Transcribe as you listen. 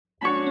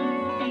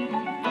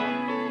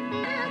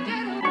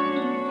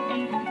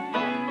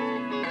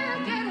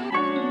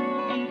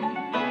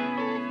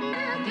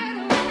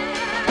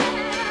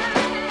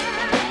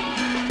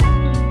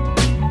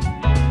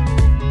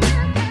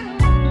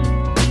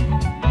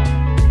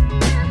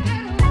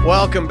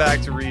Welcome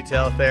back to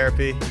Retail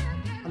Therapy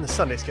on the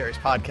Sunday Scaries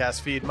podcast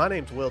feed. My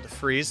name's Will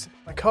DeFries.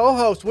 My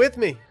co-host with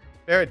me,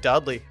 Barrett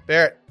Dudley.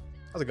 Barrett,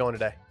 how's it going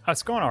today?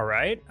 It's going all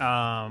right.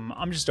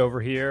 I'm just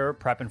over here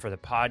prepping for the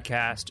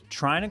podcast,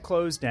 trying to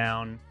close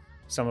down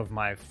some of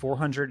my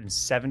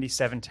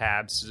 477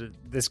 tabs so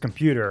this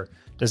computer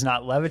does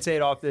not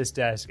levitate off this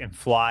desk and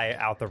fly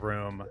out the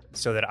room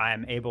so that I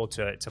am able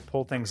to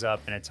pull things up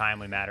in a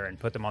timely manner and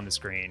put them on the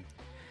screen.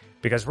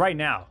 Because right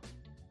now,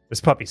 this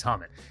puppy's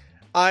humming.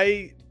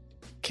 I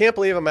can't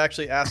believe I'm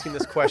actually asking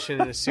this question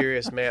in a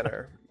serious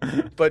manner.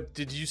 But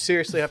did you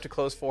seriously have to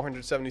close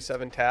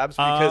 477 tabs?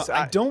 Because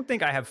I don't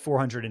think I have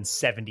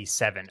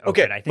 477 open.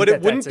 Okay, I think but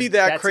it wouldn't be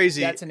that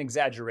crazy. That's an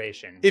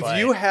exaggeration. If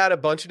you had a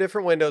bunch of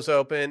different windows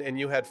open and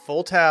you had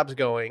full tabs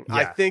going,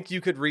 I think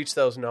you could reach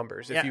those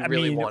numbers if you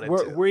really wanted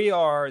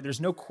to.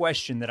 There's no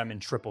question that I'm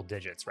in triple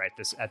digits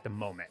at the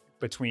moment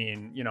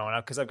between,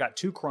 because I've got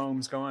two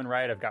Chromes going,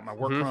 right? I've got my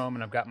work Chrome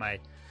and I've got my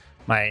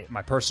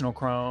personal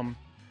Chrome.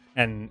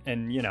 And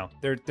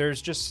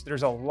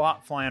there's a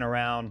lot flying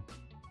around,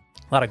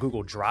 a lot of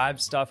Google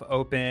Drive stuff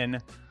open.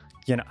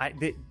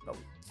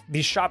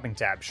 These shopping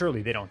tabs,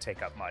 surely they don't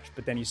take up much,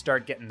 but then you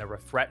start getting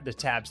the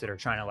tabs that are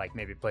trying to like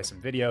maybe play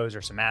some videos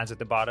or some ads at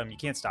the bottom. You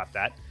can't stop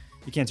that.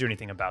 You can't do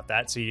anything about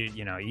that. So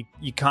you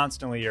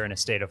constantly are in a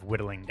state of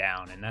whittling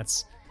down, and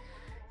that's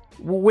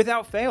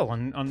without fail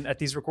at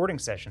these recording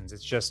sessions.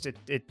 It's just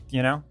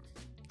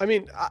I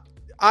mean,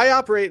 I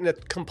operate in a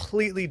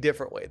completely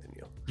different way than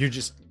you.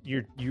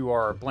 You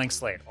are a blank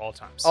slate all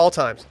times. All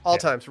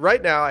times.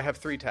 Right now, I have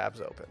 3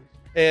 tabs open,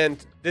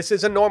 and this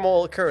is a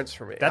normal occurrence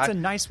for me. That's a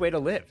nice way to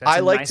live.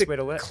 I like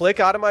to click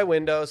out of my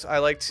windows. I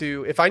like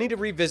to, if I need to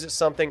revisit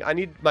something, I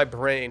need my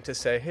brain to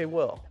say, "Hey,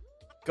 Will,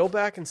 go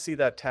back and see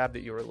that tab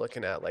that you were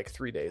looking at like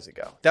 3 days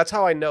ago." That's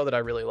how I know that I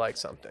really like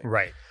something.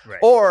 Right.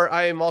 Or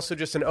I am also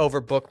just an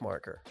over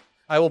bookmarker.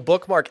 I will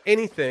bookmark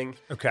anything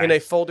in a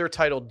folder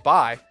titled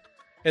 "Buy."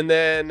 And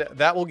then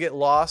that will get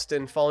lost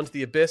and fall into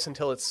the abyss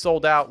until it's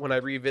sold out when I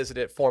revisit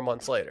it 4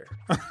 months later.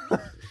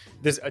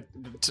 This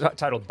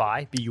titled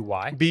 "Buy,"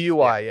 B-U-Y.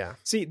 B-U-Y, yeah.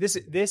 See, this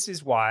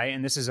is why,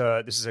 and this is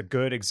a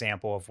good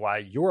example of why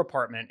your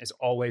apartment is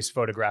always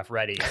photograph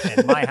ready,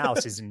 and my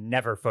house is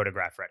never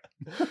photograph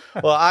ready.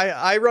 Well,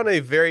 I run a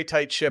very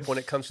tight ship when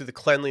it comes to the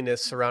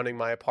cleanliness surrounding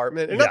my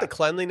apartment, and not the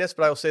cleanliness,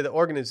 but I will say the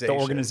organization.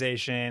 The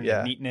organization,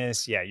 the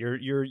neatness. Yeah,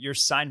 you're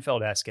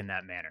Seinfeld-esque in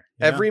that manner.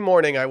 Every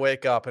morning I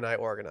wake up and I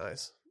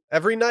organize.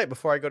 Every night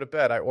before I go to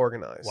bed, I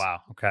organize. Wow.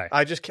 Okay.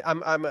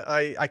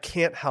 I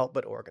can't help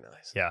but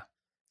organize. Yeah.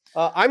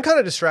 I'm kind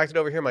of distracted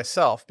over here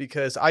myself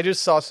because I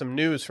just saw some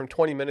news from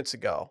 20 minutes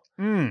ago.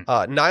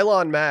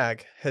 Nylon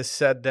Mag has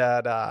said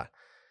that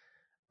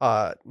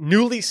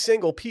newly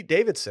single Pete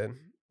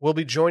Davidson will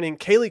be joining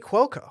Kaylee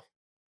Cuoco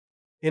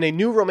in a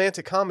new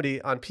romantic comedy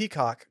on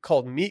Peacock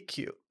called Meet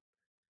Cute.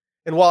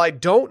 And while I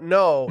don't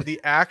know the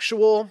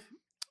actual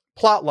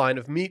plot line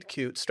of Meet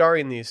Cute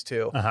starring these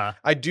two,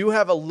 I do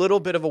have a little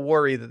bit of a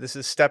worry that this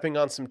is stepping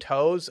on some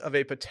toes of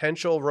a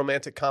potential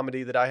romantic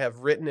comedy that I have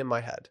written in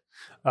my head.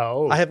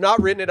 Oh, I have not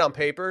written it on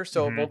paper,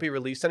 so it won't be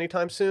released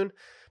anytime soon,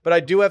 but I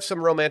do have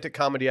some romantic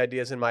comedy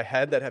ideas in my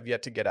head that have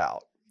yet to get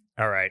out.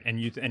 All right.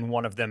 And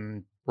one of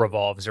them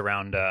revolves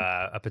around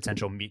a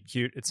potential meet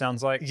cute, it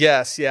sounds like.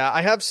 Yes. Yeah.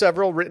 I have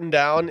several written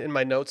down in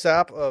my notes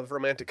app of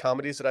romantic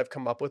comedies that I've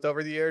come up with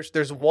over the years.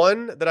 There's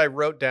one that I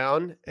wrote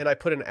down and I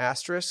put an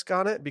asterisk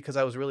on it because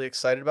I was really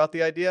excited about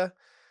the idea.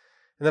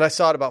 And then I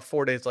saw it about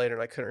 4 days later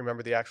and I couldn't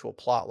remember the actual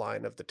plot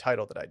line of the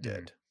title that I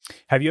did.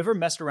 Have you ever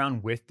messed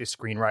around with the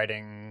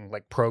screenwriting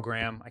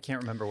program? I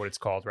can't remember what it's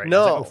called right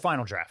now. No.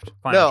 Final Draft.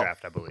 Final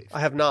Draft, I believe.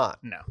 I have not.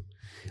 No.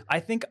 I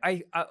think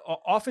I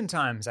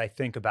oftentimes I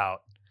think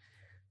about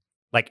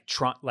like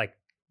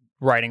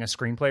writing a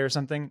screenplay or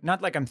something.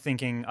 Not like I'm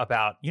thinking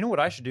about, what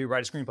I should do,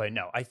 write a screenplay.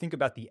 No, I think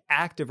about the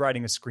act of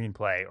writing a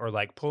screenplay or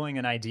like pulling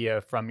an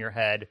idea from your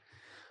head,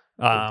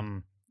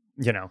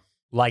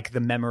 like the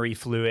memory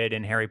fluid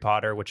in Harry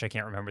Potter, which I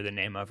can't remember the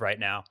name of right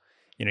now.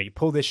 You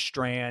pull this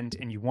strand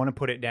and you want to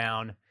put it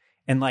down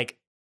and like,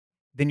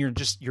 then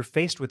you're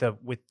faced with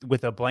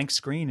a blank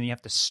screen and you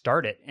have to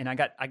start it. And I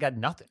got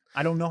nothing.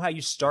 I don't know how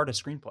you start a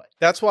screenplay.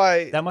 That's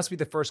why that must be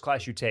the first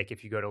class you take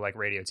if you go to like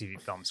radio, TV,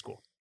 film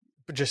school.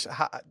 Just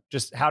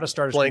how to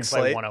start a blank screenplay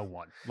slate.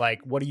 101. Like,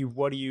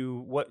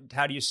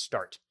 how do you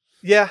start?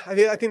 Yeah.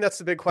 I think that's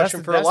the big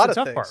question for a lot of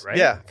things. Part, right?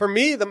 Yeah. For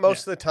me,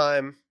 most of the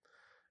time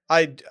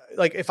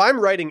if I'm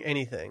writing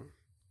anything,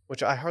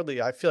 which I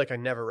feel like I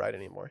never write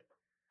anymore.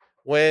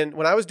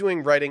 When I was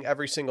doing writing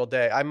every single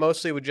day, I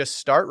mostly would just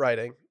start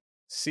writing,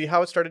 see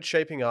how it started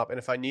shaping up. And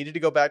if I needed to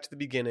go back to the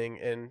beginning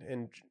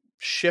and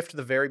shift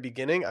the very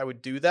beginning, I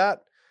would do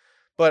that.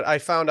 But I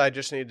found I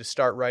just needed to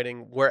start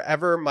writing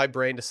wherever my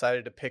brain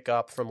decided to pick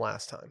up from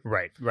last time.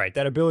 Right.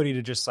 That ability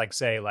to just like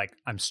say like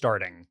I'm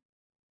starting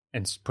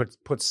and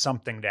put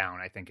something down,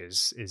 I think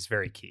is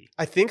very key.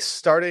 I think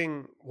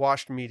starting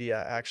Washed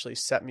Media actually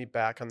set me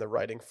back on the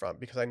writing front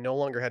because I no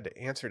longer had to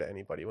answer to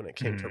anybody when it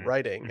came to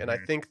writing. And I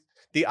think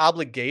the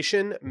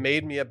obligation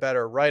made me a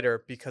better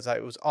writer because I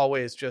was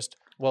always just,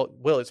 well,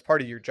 Will, it's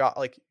part of your job.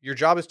 Like your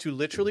job is to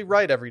literally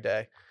write every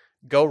day.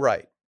 Go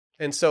write.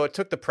 And so it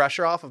took the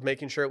pressure off of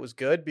making sure it was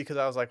good because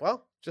I was like,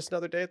 well, just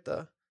another day at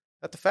the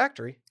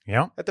factory.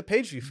 Yeah. At the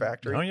Pageview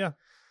factory. Oh yeah.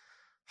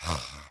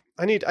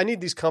 I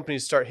need these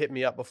companies to start hitting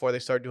me up before they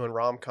start doing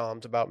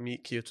rom-coms about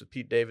meet cutes with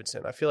Pete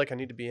Davidson. I feel like I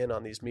need to be in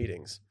on these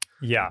meetings.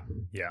 Yeah.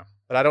 Yeah.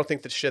 But I don't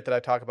think the shit that I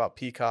talk about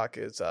Peacock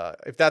is,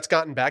 if that's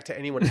gotten back to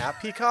anyone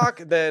at Peacock,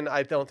 then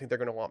I don't think they're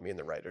going to want me in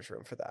the writer's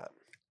room for that.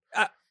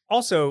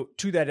 Also,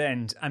 to that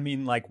end, I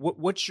mean, like,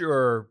 what's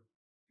your,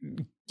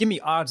 give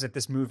me odds that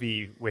this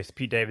movie with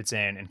Pete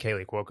Davidson and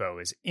Kaylee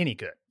Cuoco is any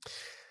good?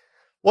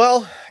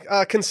 Well,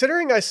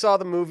 considering I saw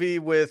the movie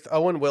with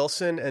Owen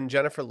Wilson and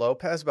Jennifer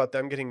Lopez about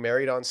them getting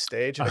married on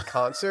stage at a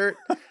concert,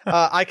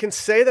 I can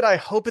say that I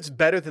hope it's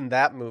better than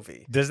that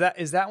movie. Is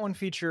that one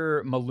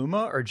feature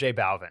Maluma or J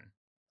Balvin?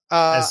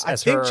 I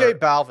think J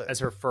Balvin as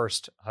her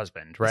first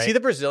husband, right? Is he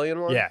the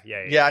Brazilian one? Yeah.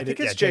 I think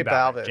it's J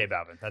Balvin. J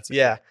Balvin. That's it.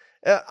 Yeah.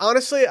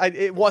 Honestly,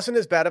 it wasn't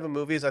as bad of a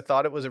movie as I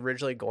thought it was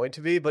originally going to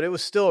be, but it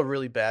was still a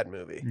really bad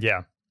movie.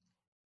 Yeah.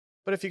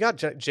 But if you got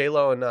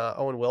J-Lo and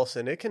Owen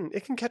Wilson, it can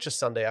catch a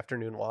Sunday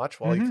afternoon watch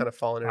while you're kind of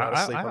falling in and out of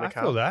sleep on the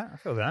couch. I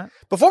feel that.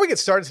 Before we get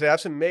started today, I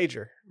have some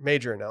major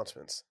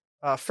announcements.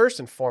 First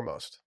and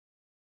foremost,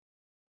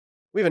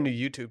 we have a new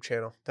YouTube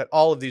channel that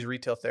all of these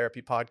retail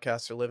therapy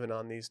podcasts are living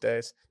on these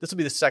days. This will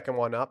be the second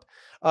one up.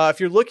 If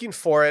you're looking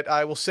for it,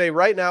 I will say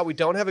right now we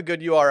don't have a good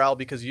URL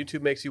because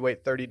YouTube makes you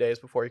wait 30 days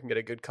before you can get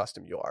a good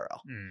custom URL.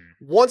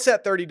 Once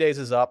that 30 days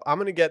is up, I'm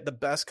going to get the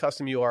best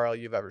custom URL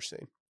you've ever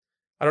seen.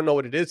 I don't know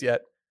what it is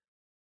yet,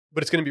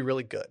 but it's going to be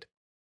really good.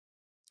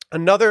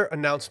 Another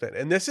announcement,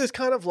 and this is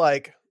kind of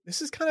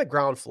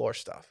ground floor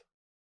stuff.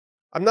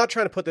 I'm not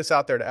trying to put this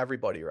out there to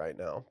everybody right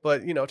now,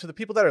 but to the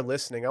people that are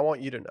listening, I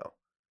want you to know.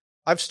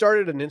 I've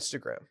started an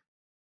Instagram.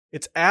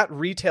 It's at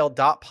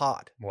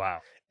retail.pod. Wow.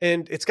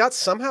 And it's got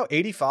somehow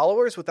 80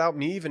 followers without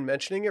me even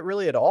mentioning it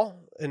really at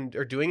all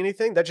or doing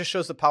anything. That just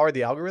shows the power of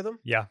the algorithm.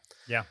 Yeah.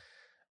 Yeah.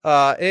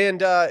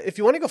 And if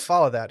you want to go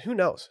follow that, who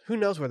knows? Who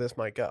knows where this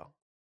might go?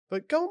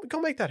 But go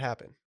make that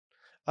happen.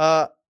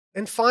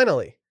 And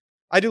finally,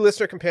 I do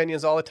listener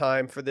companions all the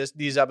time for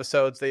these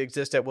episodes. They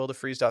exist at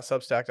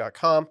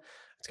willdefreeze.substack.com.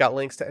 It's got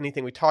links to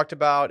anything we talked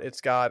about. It's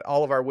got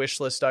all of our wish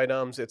list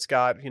items. It's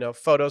got,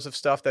 photos of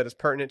stuff that is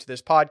pertinent to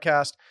this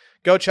podcast.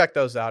 Go check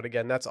those out.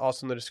 Again, that's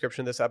also in the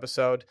description of this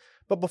episode.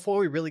 But before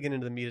we really get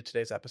into the meat of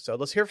today's episode,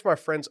 let's hear from our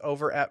friends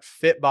over at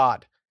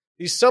Fitbod.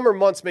 These summer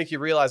months make you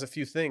realize a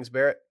few things,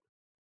 Barrett.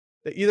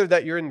 That either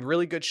that you're in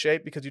really good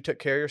shape because you took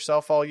care of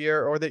yourself all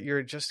year, or that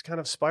you're just kind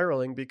of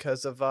spiraling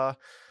because of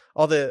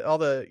all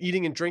the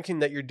eating and drinking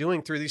that you're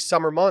doing through these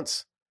summer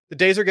months. The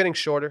days are getting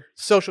shorter.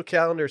 Social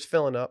calendar is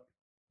filling up.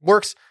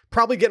 Work's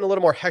probably getting a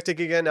little more hectic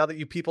again now that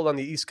you people on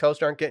the East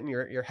Coast aren't getting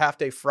your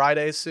half-day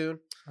Fridays soon.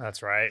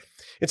 That's right.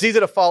 It's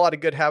easy to fall out of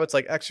good habits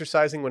like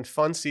exercising when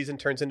fun season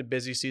turns into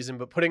busy season,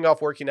 but putting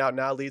off working out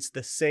now leads to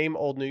the same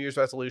old New Year's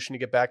resolution to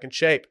get back in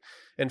shape.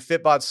 And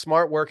Fitbod's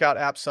smart workout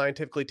app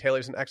scientifically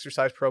tailors an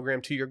exercise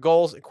program to your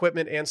goals,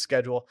 equipment, and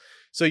schedule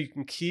so you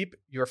can keep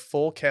your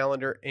full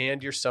calendar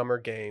and your summer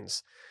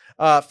gains.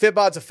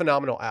 Fitbod's a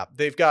phenomenal app.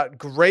 They've got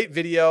great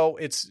video.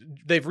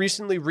 They've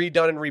recently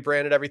redone and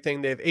rebranded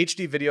everything. They have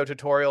HD video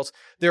tutorials.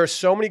 There are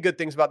so many good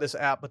things about this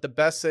app, but the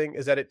best thing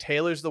is that it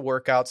tailors the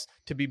workouts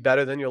to be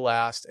better than your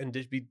last and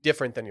to be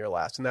different than your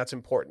last, and that's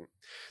important.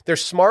 Their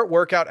smart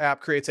workout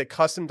app creates a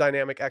custom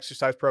dynamic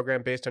exercise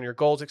program based on your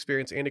goals,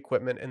 experience, and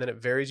equipment, and then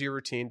it varies your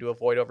routine to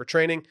avoid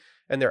overtraining,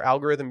 and their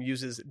algorithm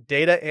uses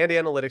data and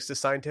analytics to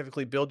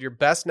scientifically build your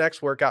best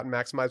next workout and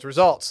maximize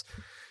results.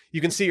 You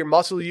can see your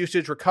muscle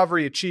usage,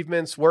 recovery,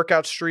 achievements,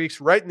 workout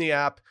streaks right in the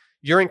app.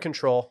 You're in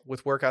control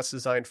with workouts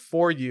designed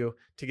for you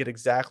to get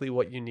exactly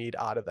what you need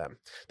out of them.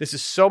 This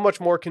is so much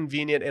more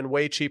convenient and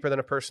way cheaper than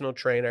a personal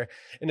trainer.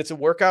 And it's a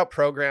workout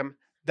program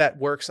that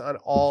works on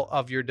all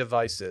of your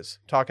devices.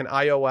 Talking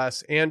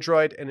iOS,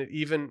 Android, and it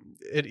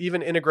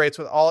even integrates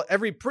with all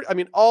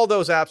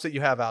those apps that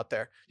you have out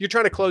there. You're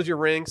trying to close your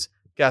rings.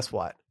 Guess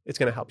what? It's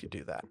going to help you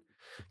do that.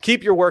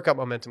 Keep your workout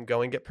momentum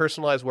going. Get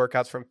personalized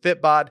workouts from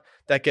Fitbod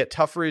that get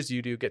tougher as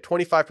you do. Get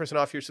 25%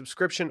 off your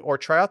subscription or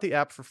try out the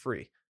app for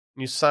free.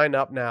 You sign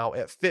up now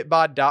at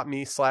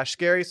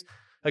fitbod.me/scaries.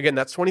 Again,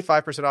 that's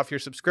 25% off your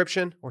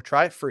subscription or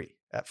try it free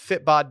at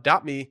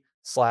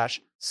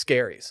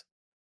fitbod.me/scaries.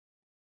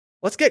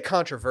 Let's get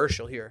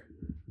controversial here.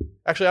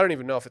 Actually, I don't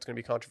even know if it's going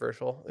to be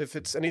controversial. If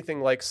it's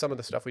anything like some of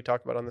the stuff we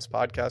talked about on this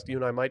podcast, you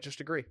and I might just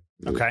agree.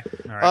 Okay.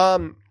 All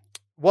right.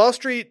 Wall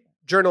Street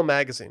Journal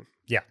magazine.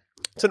 Yeah.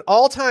 It's an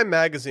all-time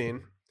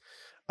magazine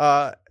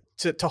to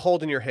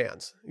hold in your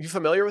hands. You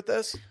familiar with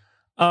this?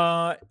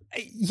 Yeah.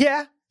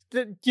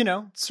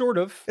 Sort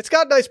of. It's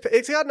got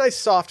nice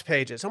soft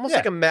pages, almost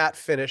like a matte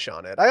finish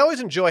on it. I always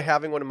enjoy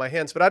having one in my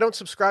hands, but I don't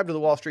subscribe to the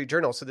Wall Street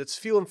Journal, so it's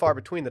few and far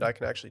between that I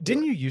can actually do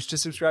Didn't it. you used to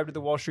subscribe to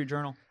the Wall Street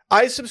Journal?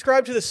 I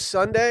subscribe to the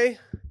Sunday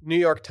New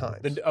York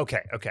Times.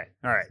 Okay.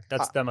 All right.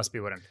 That must be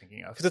what I'm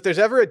thinking of. Because if there's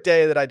ever a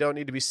day that I don't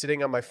need to be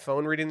sitting on my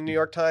phone reading the New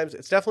York Times,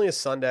 it's definitely a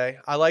Sunday.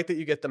 I like that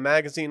you get the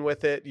magazine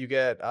with it. You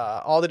get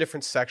all the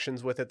different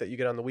sections with it that you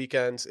get on the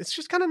weekends. It's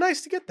just kind of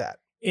nice to get that.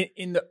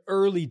 In the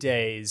early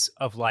days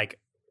of like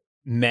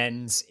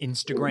men's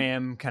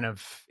Instagram kind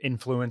of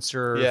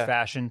influencer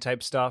fashion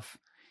type stuff,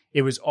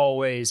 it was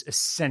always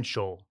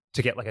essential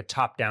to get like a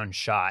top-down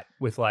shot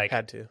with like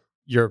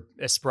your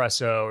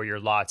espresso or your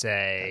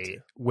latte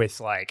with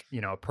like,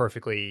 a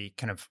perfectly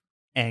kind of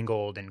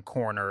angled and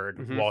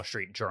cornered Wall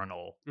Street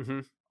Journal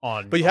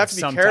on. But you have to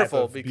be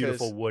careful because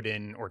beautiful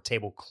wooden or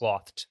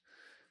tableclothed,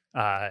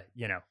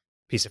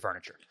 piece of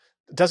furniture.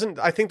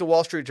 I think the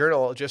Wall Street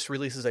Journal just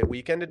releases a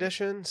weekend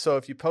edition. So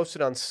if you post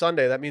it on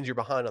Sunday, that means you're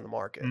behind on the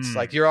markets.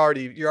 Like you're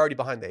already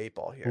behind the 8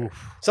 ball here.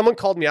 Oof. Someone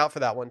called me out for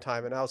that one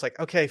time and I was like,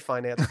 okay,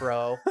 finance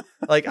bro.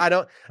 Like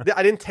I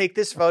didn't take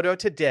this photo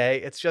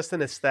today. It's just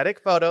an aesthetic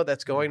photo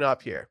that's going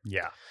up here.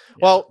 Yeah.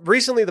 Well,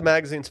 recently the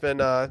magazine's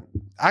been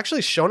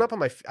actually shown up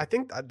on I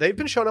think they've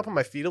been showing up on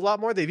my feed a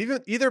lot more.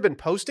 They've either been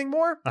posting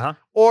more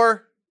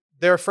or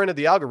they're a friend of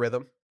the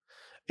algorithm.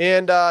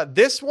 And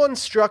this one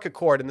struck a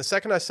chord. And the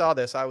second I saw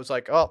this, I was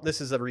like, oh, this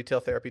is a retail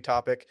therapy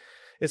topic.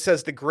 It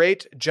says the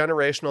great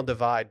generational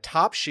divide,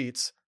 top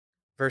sheets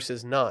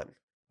versus none.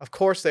 Of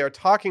course, they are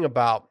talking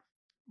about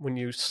when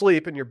you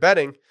sleep and you're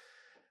bedding.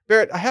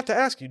 Barrett, I have to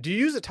ask you, do you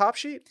use a top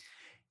sheet?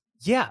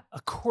 Yeah,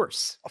 of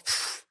course.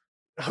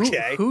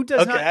 Okay. Who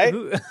does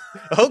not?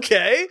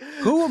 Okay.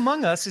 Who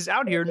among us is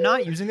out here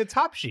not using a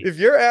top sheet? If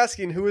you're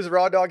asking who is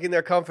raw dogging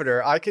their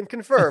comforter, I can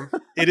confirm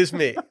it is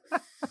me.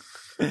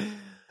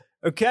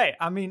 Okay,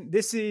 I mean,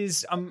 this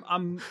is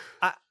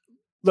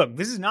look.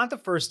 This is not the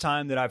first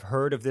time that I've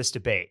heard of this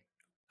debate,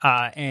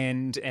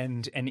 and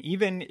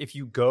even if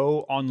you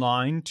go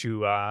online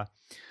to a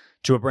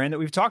brand that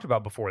we've talked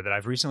about before that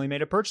I've recently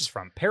made a purchase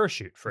from,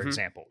 Parachute, for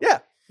example,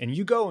 and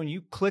you go and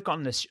you click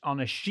on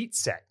a sheet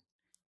set,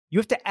 you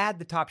have to add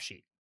the top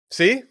sheet.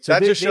 See, so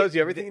that just shows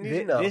you everything you need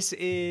to know. This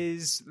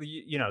is,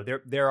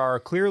 there are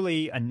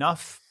clearly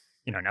enough,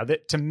 now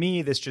that to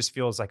me this just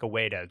feels like a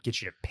way to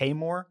get you to pay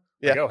more.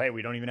 Like, oh, hey,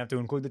 we don't even have to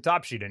include the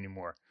top sheet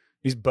anymore.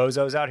 These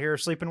bozos out here are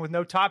sleeping with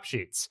no top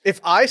sheets. If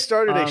I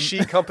started a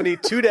sheet company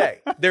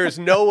today, there is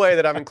no way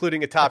that I'm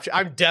including a top sheet.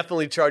 I'm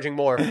definitely charging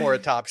more for a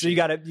top sheet. So you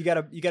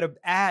gotta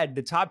add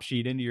the top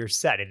sheet into your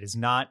set. It is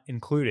not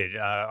included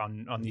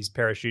on these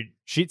Parachute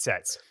sheet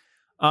sets.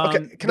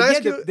 Okay, can I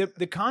ask you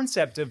the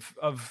concept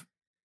of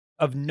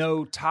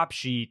no top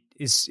sheet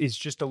is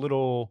just a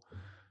little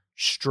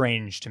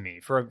strange to me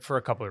for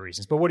a couple of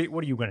reasons. But what are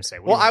you going to say?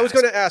 Well, I was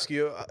going to ask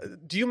you,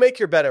 do you make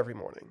your bed every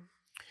morning?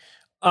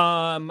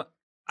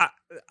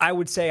 I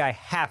would say I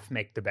half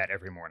make the bed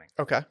every morning.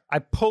 Okay. I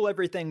pull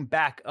everything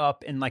back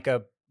up in like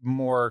a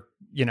more,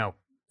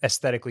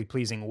 aesthetically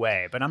pleasing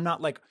way, but I'm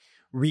not like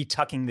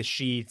retucking the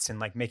sheets and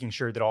like making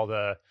sure that all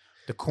the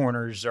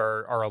corners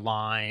are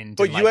aligned.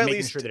 But and, you like, at making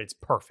least sure that it's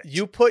perfect.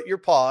 You put your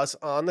paws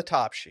on the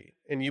top sheet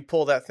and you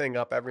pull that thing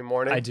up every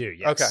morning. I do.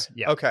 Yes. Okay.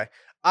 Yeah. Okay.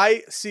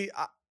 I see.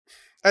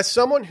 As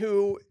someone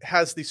who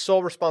has the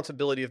sole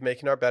responsibility of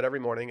making our bed every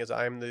morning, as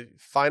I am the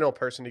final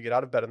person to get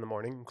out of bed in the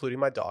morning, including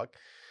my dog,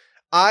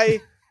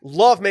 I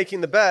love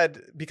making the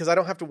bed because I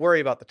don't have to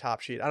worry about the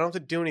top sheet. I don't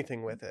have to do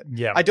anything with it.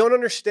 Yeah. I don't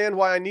understand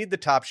why I need the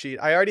top sheet.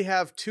 I already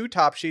have 2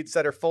 top sheets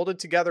that are folded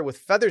together with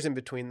feathers in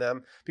between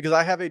them because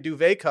I have a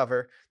duvet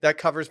cover that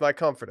covers my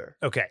comforter.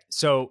 Okay.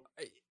 So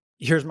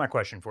here's my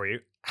question for you.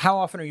 How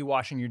often are you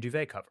washing your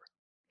duvet cover?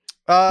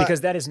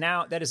 Because that is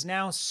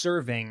now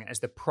serving as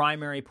the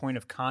primary point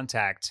of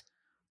contact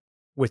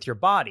with your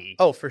body.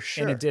 Oh, for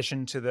sure. In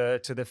addition to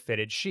the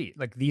fitted sheet,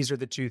 like these are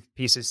the 2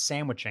 pieces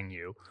sandwiching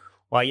you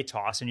while you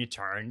toss and you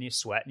turn and you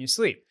sweat and you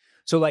sleep.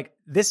 So like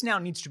this now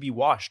needs to be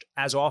washed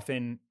as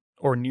often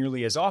or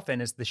nearly as often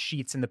as the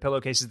sheets and the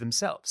pillowcases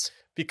themselves.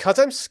 Because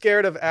I'm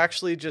scared of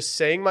actually just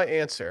saying my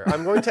answer,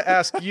 I'm going to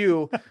ask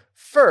you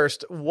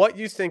first what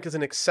you think is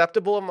an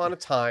acceptable amount of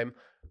time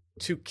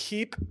to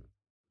keep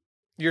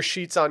your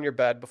sheets on your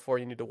bed before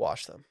you need to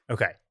wash them.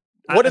 Okay.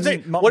 What is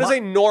a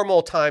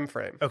normal time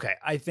frame? Okay.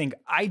 I think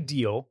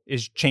ideal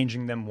is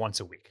changing them once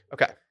a week.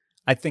 Okay.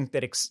 I think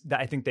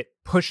that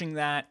pushing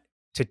that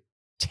to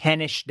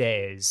 10-ish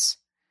days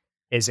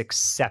is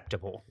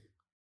acceptable.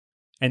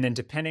 And then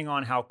depending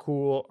on how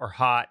cool or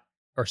hot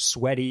or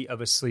sweaty of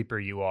a sleeper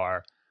you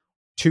are,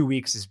 2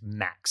 weeks is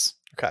max.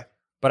 Okay.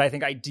 But I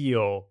think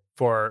ideal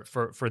for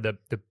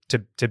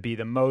to be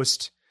the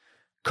most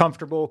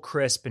comfortable,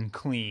 crisp, and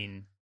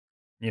clean,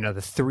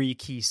 the 3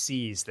 key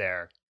C's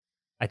there,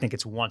 I think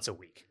it's once a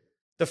week.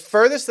 The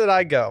furthest that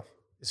I go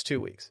is 2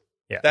 weeks.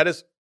 Yeah. That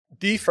is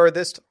the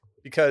furthest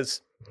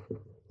because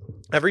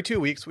every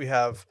 2 weeks we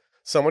have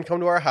someone come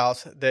to our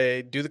house.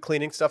 They do the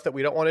cleaning stuff that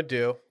we don't want to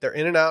do. They're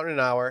in and out in an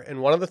hour.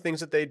 And one of the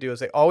things that they do is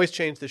they always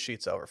change the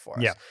sheets over for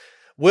us. Yeah.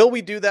 Will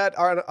we do that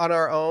on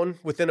our own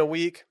within a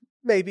week?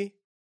 Maybe.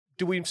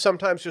 Do we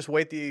sometimes just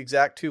wait the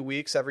exact 2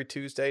 weeks every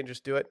Tuesday and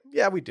just do it?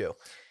 Yeah, we do.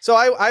 So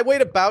I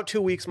wait about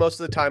 2 weeks most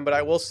of the time, but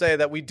I will say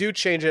that we do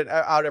change it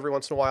out every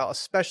once in a while,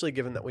 especially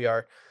given that we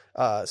are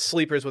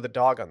sleepers with a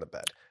dog on the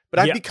bed. But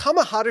I've become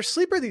a hotter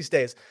sleeper these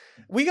days.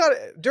 We got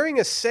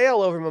during a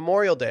sale over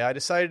Memorial Day.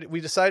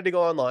 We decided to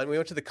go online. We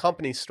went to the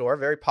company store,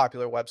 very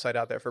popular website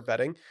out there for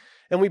bedding,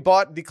 and we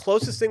bought the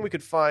closest thing we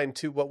could find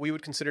to what we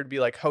would consider to be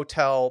like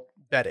hotel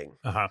bedding.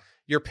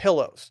 Your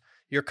pillows,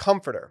 your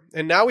comforter,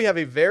 and now we have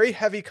a very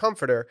heavy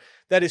comforter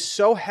that is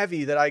so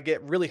heavy that I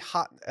get really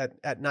hot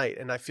at night,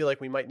 and I feel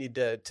like we might need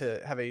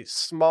to have a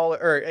smaller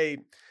or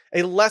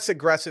a less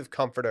aggressive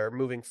comforter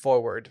moving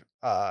forward.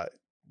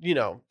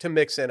 To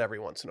mix in every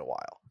once in a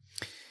while.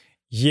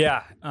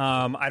 Yeah.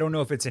 I don't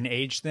know if it's an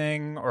age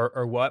thing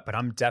or what, but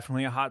I'm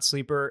definitely a hot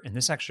sleeper. And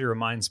this actually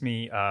reminds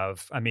me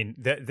of,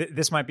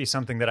 this might be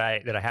something that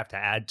I have to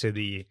add to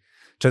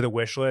the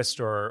wish list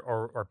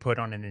or put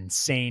on an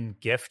insane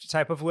gift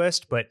type of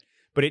list, but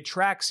it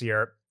tracks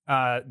here.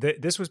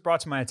 This was brought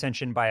to my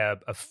attention by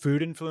a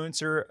food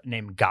influencer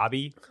named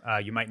Gabi.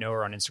 You might know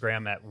her on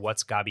Instagram at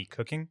What's Gabi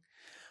Cooking.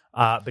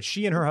 But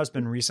she and her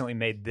husband recently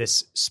made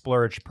this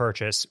splurge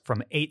purchase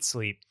from 8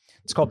 Sleep.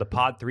 It's called the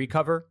Pod 3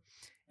 cover.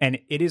 And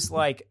it is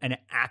like an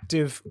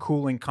active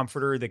cooling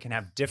comforter that can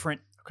have different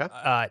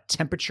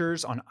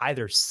temperatures on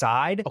either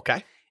side.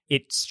 Okay.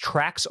 It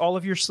tracks all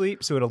of your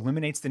sleep, so it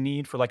eliminates the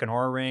need for like an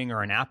Oura Ring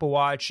or an Apple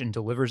Watch and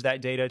delivers that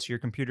data to your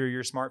computer or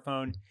your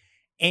smartphone.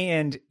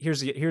 And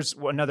here's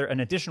an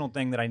additional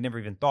thing that I never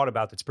even thought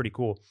about that's pretty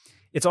cool.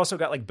 It's also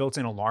got like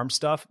built-in alarm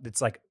stuff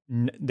that's like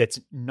that's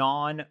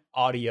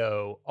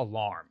non-audio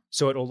alarm.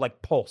 So it'll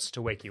like pulse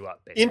to wake you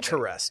up, basically.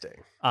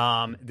 Interesting.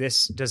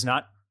 This does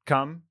not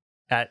come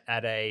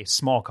at a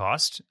small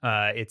cost.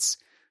 It's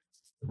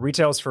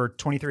retails for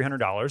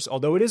 $2,300,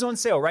 although it is on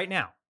sale right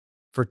now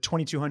for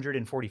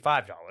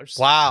 $2,245.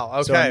 Wow.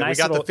 Okay. So we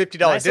got the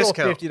 $50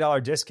 discount.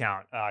 $50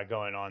 discount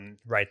going on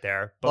right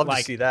there. But Love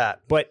to see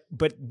that. But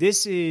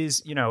this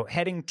is,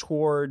 heading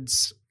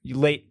towards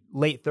late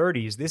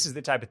 30s. This is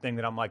the type of thing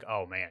that I'm like,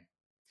 oh man,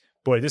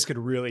 boy, this could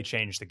really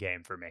change the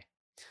game for me.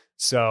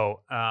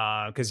 So,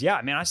 cause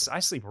I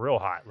sleep real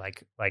hot.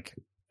 Like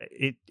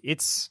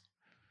it's.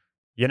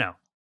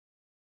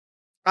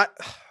 I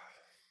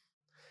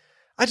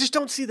just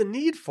don't see the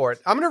need for it.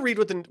 I'm going to read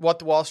what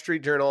the Wall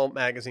Street Journal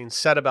magazine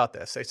said about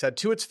this. They said,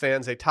 to its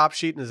fans, a top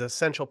sheet is an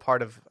essential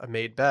part of a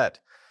made bed.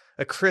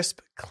 A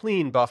crisp,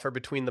 clean buffer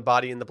between the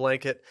body and the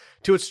blanket.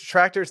 To its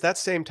detractors, that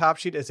same top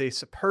sheet is a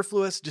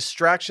superfluous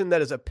distraction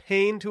that is a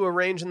pain to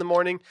arrange in the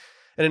morning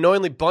and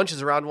annoyingly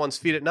bunches around one's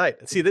feet at night.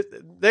 And see,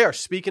 they are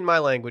speaking my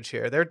language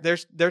here.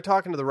 They're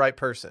talking to the right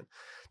person.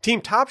 Team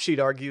Top Sheet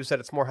argues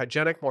that it's more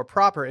hygienic, more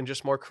proper, and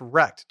just more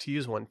correct to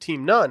use one.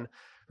 Team None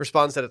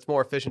responds that it's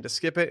more efficient to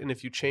skip it, and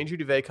if you change your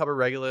duvet cover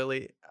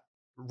regularly,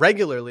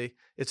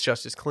 it's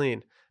just as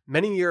clean.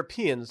 Many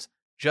Europeans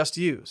just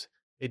use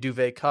a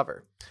duvet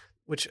cover,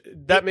 which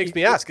makes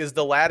me ask, is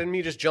the lad in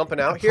me just jumping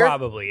out here?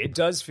 Probably. It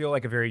does feel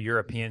like a very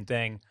European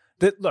thing.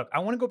 Look, I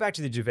want to go back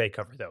to the duvet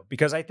cover, though,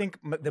 because I think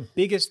the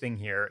biggest thing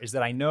here is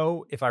that I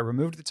know if I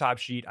removed the top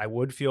sheet, I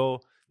would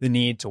feel the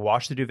need to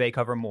wash the duvet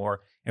cover more,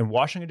 and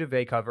washing a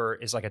duvet cover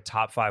is like a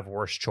top 5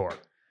 worst chore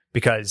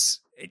because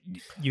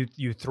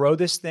you throw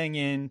this thing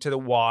into the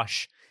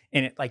wash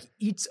and it like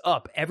eats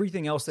up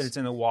everything else that it's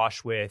in the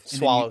wash with.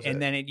 Swallows it.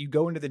 And then you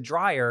go into the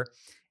dryer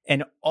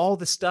and all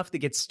the stuff that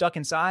gets stuck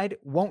inside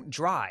won't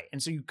dry.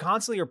 And so you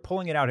constantly are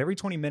pulling it out every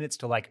 20 minutes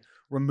to like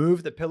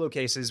remove the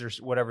pillowcases or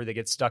whatever that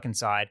gets stuck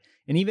inside.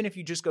 And even if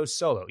you just go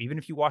solo, even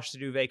if you wash the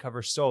duvet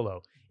cover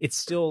solo, it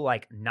still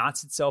like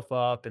knots itself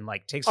up and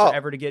like takes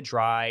forever to get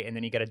dry. And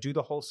then you got to do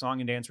the whole song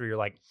and dance where you're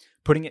like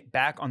putting it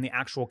back on the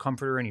actual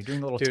comforter and you're doing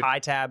the little tie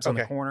tabs on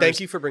the corners. Thank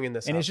you for bringing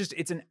this up. And it's just,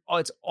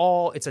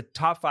 it's a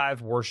top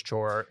 5 worst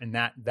chore. And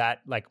that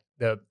like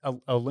the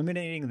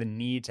eliminating the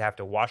need to have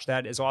to wash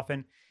that as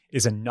often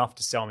is enough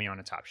to sell me on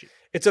a top sheet.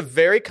 It's a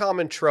very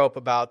common trope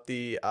about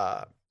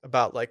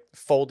about like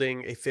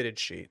folding a fitted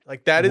sheet.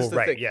 Like that is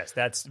the thing. Yes,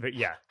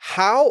 yeah.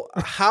 How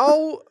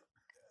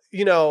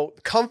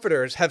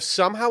comforters have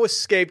somehow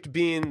escaped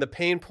being the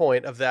pain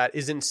point of that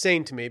is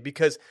insane to me,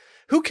 because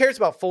who cares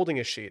about folding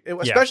a sheet,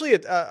 especially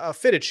a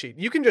fitted sheet?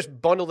 You can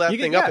just bundle that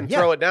thing up and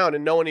throw it down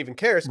and no one even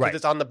cares because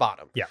it's on the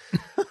bottom. Yeah.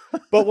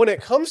 But when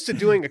it comes to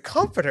doing a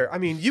comforter, I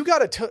mean, you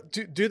got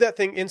to do that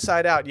thing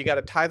inside out. You got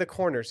to tie the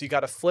corners. You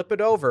got to flip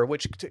it over,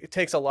 which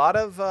takes a lot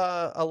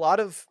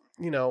of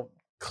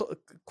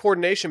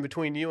coordination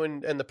between you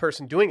and the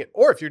person doing it.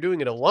 Or if you're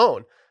doing it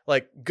alone,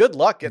 like good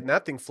luck getting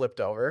that thing flipped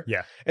over.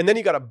 Yeah. And then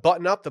you got to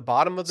button up the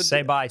bottom of the...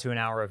 Say bye to an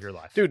hour of your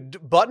life.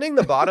 Dude, buttoning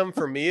the bottom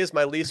for me is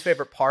my least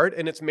favorite part.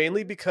 And it's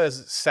mainly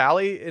because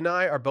Sally and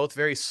I are both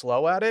very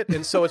slow at it.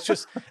 And so it's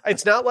just,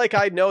 it's not like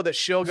I know that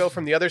she'll go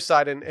from the other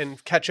side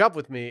and catch up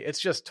with me. It's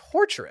just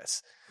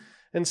torturous.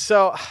 And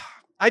so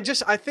I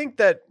think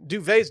that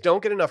duvets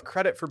don't get enough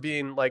credit for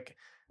being like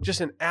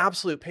just an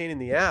absolute pain in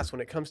the ass when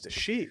it comes to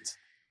sheets.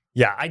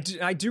 Yeah,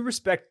 I do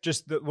respect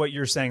just what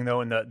you're saying,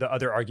 though, and the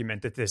other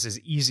argument that this is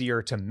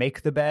easier to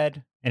make the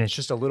bed, and it's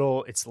just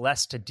it's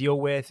less to deal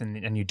with,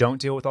 and you don't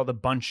deal with all the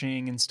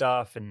bunching and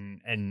stuff,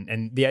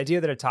 and the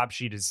idea that a top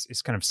sheet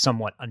is kind of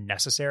somewhat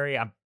unnecessary.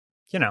 I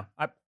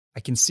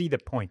can see the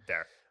point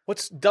there.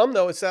 What's dumb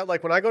though is that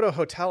like when I go to a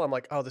hotel, I'm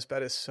like, oh, this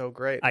bed is so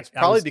great. It's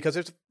probably because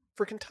there's a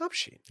freaking top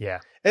sheet. Yeah.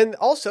 And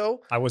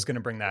also, I was going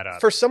to bring that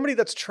up. For somebody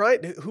that's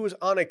who is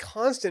on a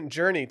constant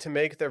journey to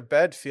make their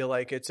bed feel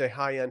like it's a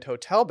high-end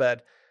hotel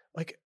bed,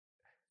 like,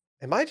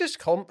 am I just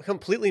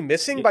completely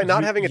missing by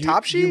not having a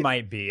top sheet? You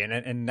might be.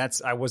 And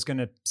that's, I was going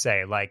to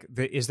say, like,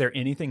 is there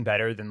anything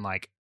better than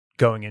like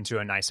going into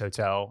a nice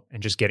hotel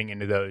and just getting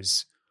into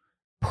those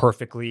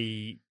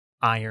perfectly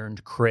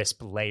ironed,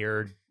 crisp,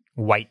 layered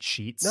white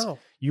sheets? No.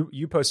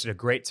 You posted a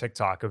great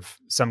TikTok of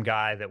some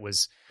guy that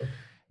was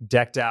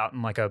decked out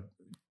in like a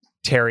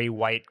terry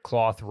white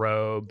cloth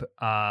robe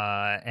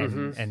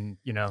and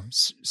you know,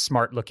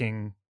 smart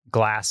looking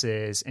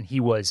glasses, and he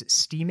was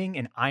steaming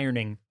and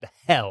ironing the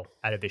hell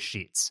out of his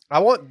sheets.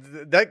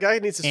 That guy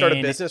needs to start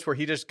a business where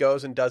he just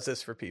goes and does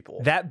this for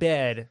people. That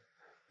bed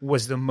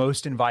was the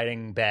most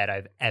inviting bed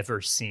I've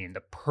ever seen.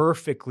 The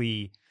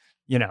perfectly,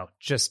 you know,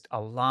 just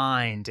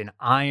aligned and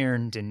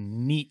ironed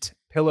and neat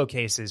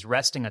pillowcases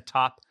resting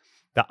atop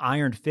the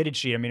ironed fitted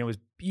sheet. I mean, it was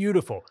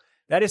beautiful.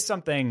 That is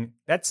something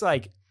that's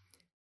like,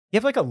 you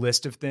have like a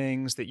list of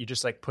things that you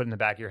just like put in the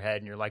back of your head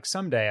and you're like,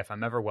 someday if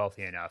I'm ever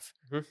wealthy enough,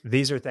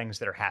 these are things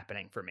that are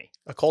happening for me.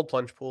 A cold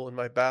plunge pool in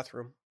my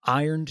bathroom.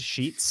 Ironed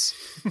sheets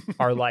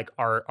are like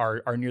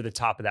are near the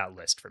top of that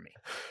list for me.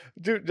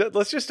 Dude,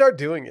 let's just start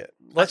doing it.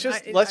 Let's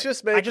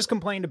just make. I just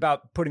complained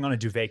about putting on a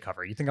duvet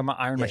cover. You think I'm gonna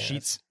iron my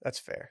sheets? That's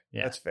fair.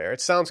 Yeah. That's fair. It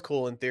sounds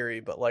cool in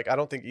theory, but like I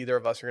don't think either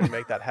of us are gonna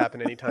make that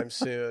happen anytime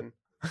soon.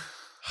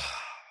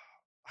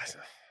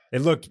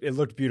 It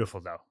looked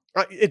beautiful though.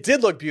 It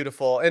did look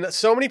beautiful, and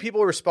so many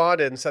people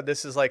responded and said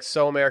this is like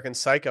so American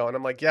Psycho, and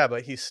I'm like, yeah,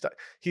 but he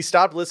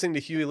stopped listening to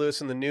Huey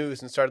Lewis and the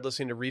News and started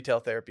listening to Retail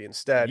Therapy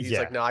instead. He's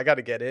like, no, I got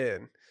to get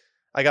in.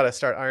 I got to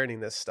start ironing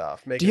this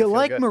stuff. Do you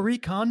like Marie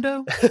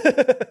Kondo?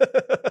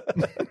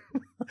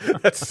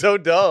 That's so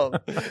dumb.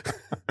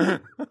 I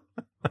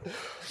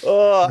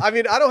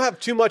mean, I don't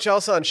have too much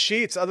else on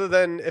sheets other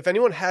than if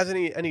anyone has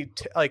any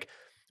like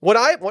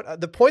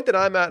the point that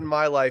I'm at in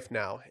my life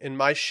now, in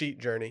my sheet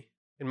journey,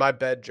 in my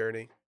bed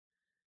journey,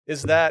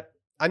 is that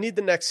I need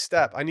the next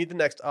step. I need the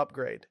next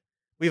upgrade.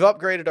 We've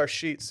upgraded our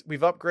sheets.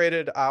 We've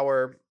upgraded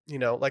our, you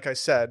know, like I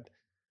said,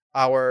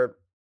 our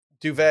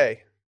duvet.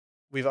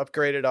 We've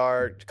upgraded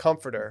our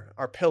comforter,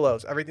 our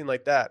pillows, everything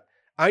like that.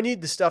 I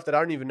need the stuff that I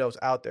don't even know is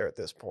out there at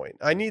this point.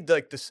 I need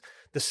like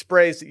the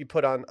sprays that you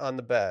put on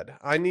the bed.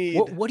 I need.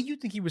 What do you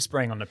think he was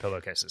spraying on the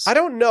pillowcases? I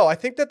don't know. I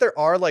think that there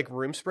are like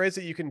room sprays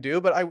that you can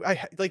do, but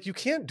I like you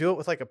can't do it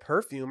with like a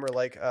perfume or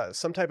like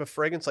some type of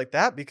fragrance like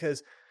that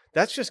because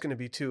that's just going to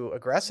be too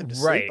aggressive to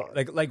sleep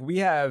on. Like we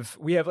have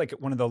like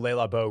one of the Le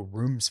Labo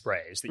room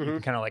sprays that you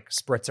can kind of like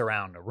spritz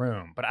around a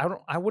room, but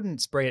I wouldn't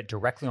spray it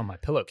directly on my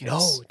pillowcase.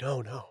 No.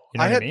 You know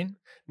what I mean?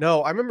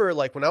 No, I remember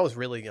like when I was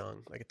really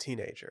young, like a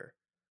teenager,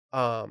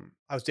 I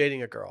was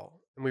dating a girl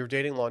and we were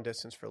dating long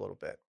distance for a little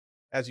bit,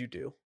 as you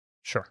do.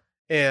 Sure.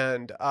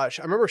 And I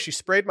remember she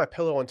sprayed my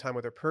pillow one time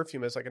with her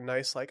perfume as like a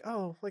nice, like,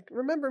 oh, like,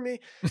 remember me?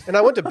 And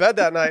I went to bed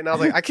that night and I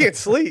was like, I can't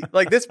sleep.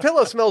 Like, this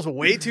pillow smells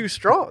way too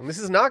strong. This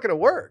is not going to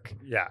work.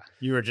 Yeah.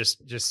 You were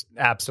just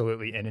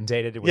absolutely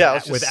inundated with, I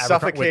was just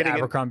suffocating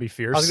with Abercrombie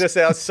Fierce. I was going to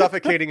say I was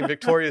suffocating in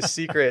Victoria's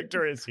Secret.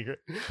 Victoria's Secret.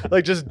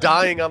 Like just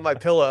dying on my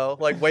pillow,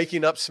 like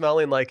waking up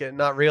smelling like it,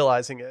 not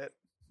realizing it.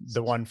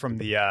 The one from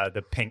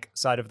the pink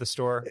side of the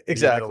store.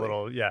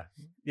 Exactly.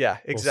 Yeah,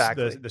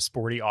 exactly. The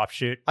sporty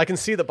offshoot. I can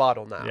see the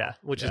bottle now,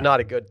 which is Yeah. not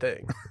a good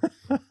thing.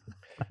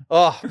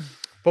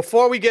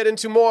 Before we get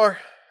into more,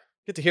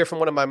 get to hear from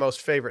one of my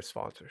most favorite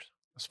sponsors,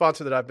 a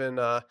sponsor that I've been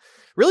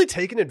really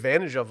taking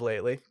advantage of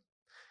lately.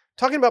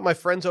 Talking about my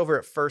friends over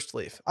at First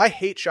Leaf. I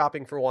hate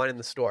shopping for wine in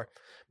the store.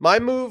 My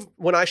move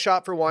when I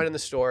shop for wine in the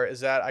store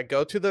is that I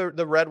go to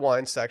the red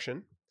wine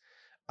section.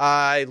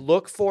 I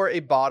look for a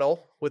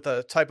bottle with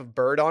a type of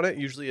bird on it,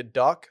 usually a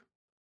duck,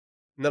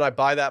 and then I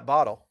buy that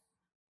bottle.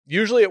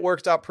 Usually it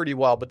works out pretty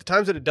well, but the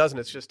times that it doesn't,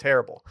 it's just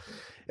terrible.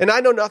 And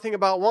I know nothing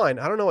about wine.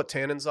 I don't know what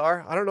tannins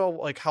are. I don't know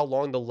like how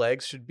long the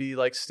legs should be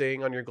like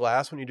staying on your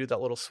glass when you do that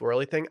little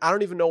swirly thing. I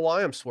don't even know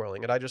why I'm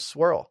swirling it. I just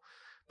swirl.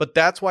 But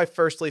that's why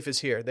First Leaf is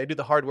here. They do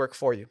the hard work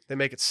for you. They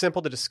make it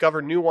simple to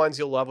discover new wines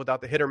you'll love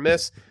without the hit or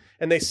miss.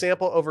 And they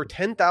sample over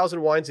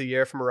 10,000 wines a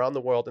year from around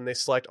the world, and they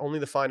select only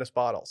the finest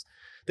bottles.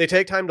 They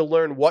take time to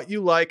learn what you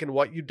like and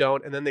what you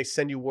don't, and then they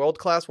send you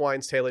world-class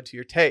wines tailored to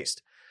your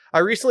taste. I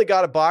recently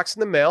got a box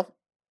in the mail.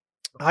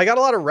 I got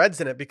a lot of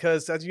reds in it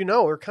because, as you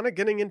know, we're kind of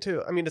getting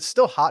into, I mean, it's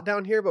still hot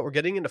down here, but we're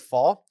getting into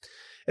fall.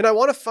 And I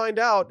want to find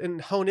out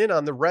and hone in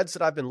on the reds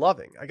that I've been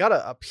loving. I got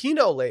a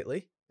Pinot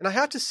lately, and I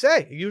have to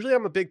say, usually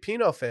I'm a big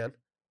Pinot fan.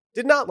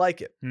 Did not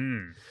like it.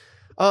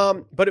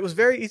 But it was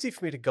very easy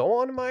for me to go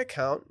onto my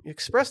account,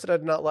 express that I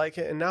did not like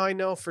it, and now I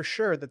know for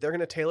sure that they're going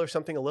to tailor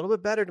something a little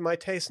bit better to my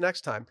taste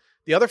next time.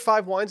 The other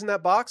 5 wines in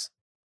that box,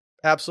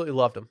 absolutely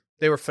loved them.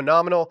 They were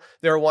phenomenal.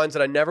 They were wines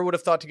that I never would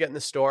have thought to get in the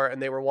store, and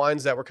they were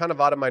wines that were kind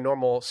of out of my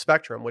normal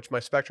spectrum, which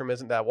my spectrum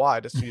isn't that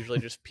wide. It's usually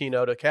just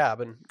Pinot to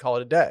Cab and call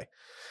it a day.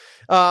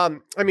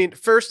 I mean,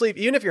 First Leaf,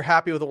 even if you're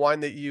happy with the wine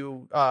that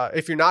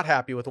if you're not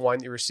happy with the wine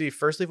that you receive,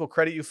 First Leaf will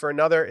credit you for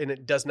another, and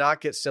it does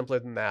not get simpler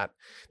than that.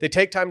 They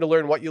take time to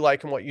learn what you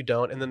like and what you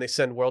don't, and then they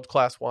send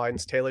world-class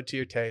wines tailored to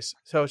your taste.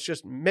 So it's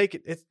just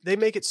they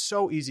make it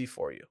so easy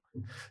for you.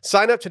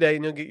 Sign up today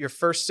and you'll get your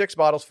first 6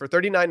 bottles for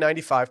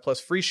 $39.95 plus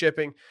free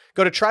shipping.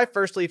 Go to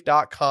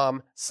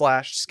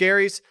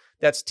tryfirstleaf.com/scaries.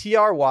 That's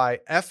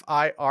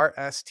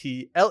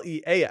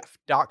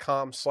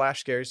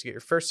tryfirstleaf.com/scaries to get your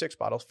first 6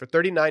 bottles for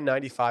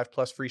 $39.95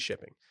 plus free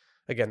shipping.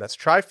 Again, that's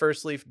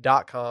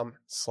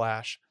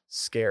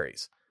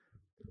tryfirstleaf.com/scaries.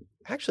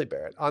 Actually,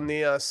 Barrett, on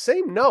the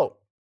same note,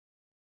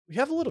 we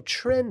have a little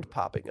trend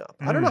popping up.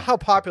 I don't know how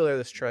popular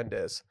this trend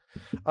is,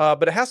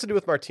 but it has to do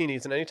with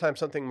martinis. And anytime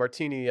something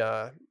martini,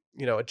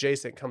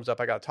 adjacent comes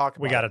up, I got to talk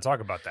about. We got to talk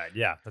about that.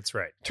 Yeah, that's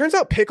right. Turns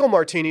out pickle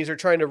martinis are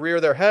trying to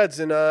rear their heads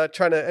and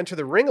trying to enter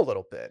the ring a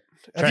little bit.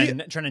 Trying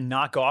to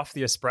knock off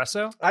the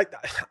espresso. I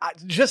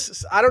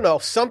don't know.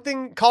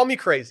 Something. Call me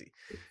crazy,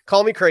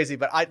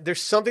 but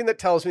there's something that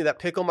tells me that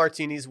pickle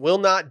martinis will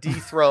not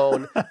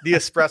dethrone the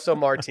espresso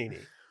martini.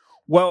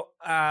 Well,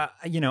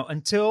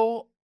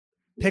 until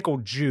pickle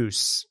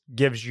juice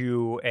gives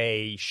you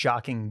a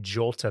shocking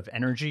jolt of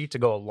energy to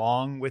go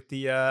along with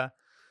the,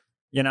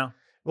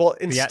 Well,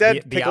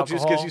 instead, pickle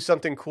juice alcohol gives you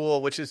something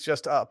cool, which is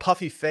just a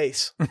puffy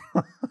face,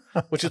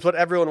 which is what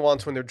everyone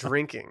wants when they're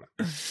drinking.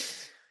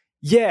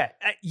 Yeah.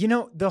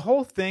 The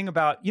whole thing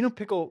about,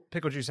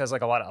 pickle juice has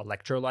like a lot of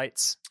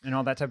electrolytes and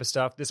all that type of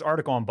stuff. This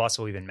article on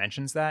Bustle even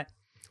mentions that.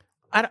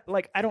 I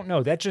don't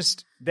know. That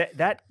just,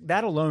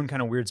 that alone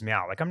kind of weirds me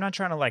out. Like, I'm not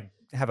trying to like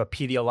have a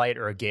Pedialyte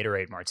or a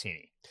Gatorade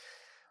martini.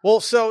 Well,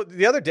 so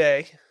the other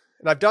day,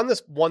 and I've done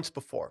this once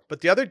before,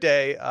 but the other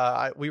day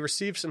we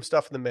received some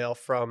stuff in the mail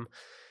from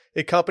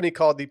a company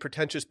called the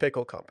Pretentious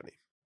Pickle Company.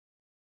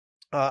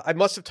 I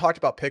must have talked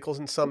about pickles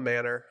in some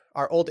manner.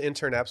 Our old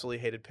intern absolutely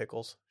hated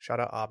pickles. Shout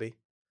out Abby.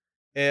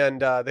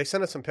 And they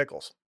sent us some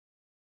pickles.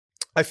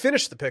 I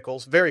finished the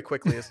pickles very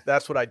quickly.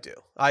 That's what I do.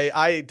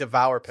 I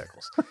devour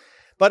pickles.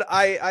 But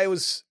I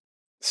was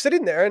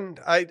sitting there, and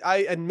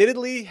I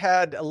admittedly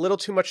had a little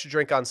too much to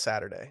drink on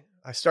Saturday.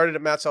 I started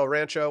at Matt's El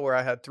Rancho, where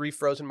I had 3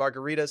 frozen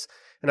margaritas,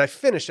 and I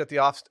finished at the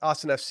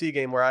Austin FC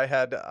game, where I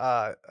had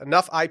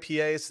enough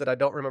IPAs that I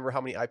don't remember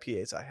how many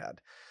IPAs I had.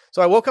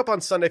 So I woke up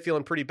on Sunday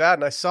feeling pretty bad,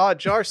 and I saw a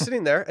jar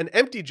sitting there, an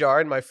empty jar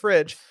in my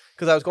fridge,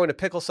 because I was going to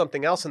pickle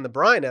something else in the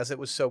brine as it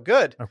was so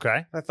good.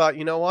 Okay. I thought,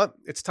 you know what?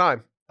 It's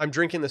time. I'm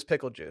drinking this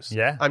pickle juice.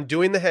 Yeah. I'm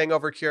doing the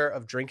hangover cure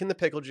of drinking the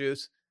pickle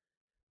juice,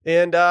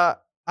 and I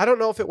don't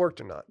know if it worked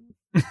or not.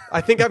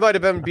 I think I might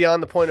have been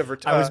beyond the point of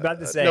return. I was about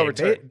to say, no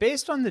return.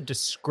 Based on the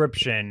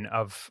description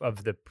of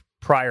the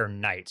prior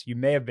night, you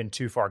may have been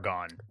too far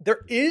gone. There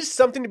is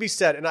something to be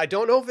said, and I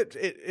don't know if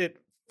it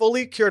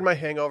fully cured my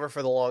hangover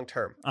for the long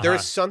term. Uh-huh. There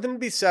is something to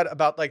be said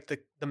about like the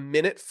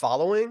minute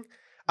following.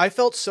 I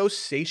felt so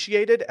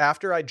satiated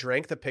after I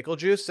drank the pickle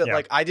juice that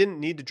like I didn't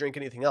need to drink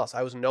anything else.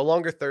 I was no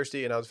longer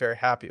thirsty, and I was very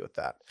happy with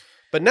that.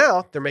 But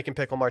now they're making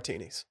pickle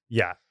martinis.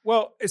 Yeah.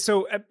 Well,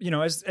 so,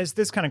 as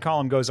this kind of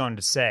column goes on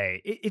to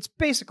say, it's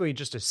basically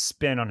just a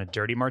spin on a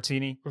dirty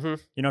martini.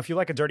 Mm-hmm. If you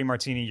like a dirty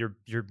martini,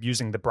 you're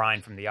using the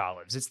brine from the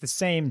olives. It's the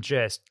same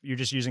gist. You're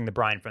just using the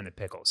brine from the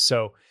pickles.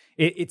 So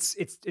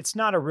it's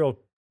not a real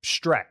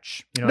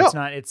stretch. No.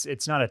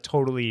 It's not a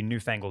totally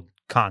newfangled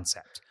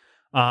concept.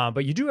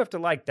 But you do have to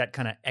like that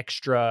kind of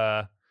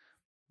extra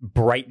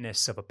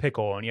brightness of a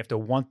pickle, and you have to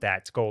want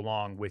that to go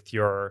along with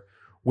your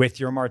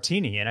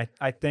martini. And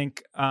I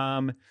think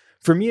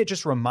for me, it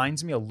just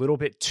reminds me a little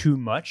bit too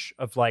much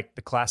of like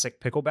the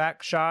classic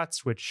pickleback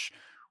shots, which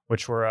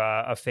were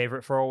a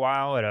favorite for a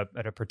while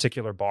at a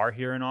particular bar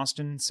here in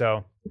Austin.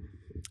 So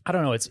I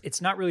don't know.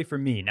 It's not really for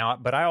me now,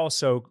 but I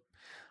also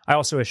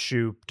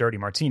eschew dirty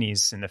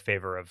martinis in the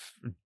favor of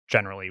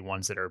generally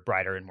ones that are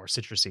brighter and more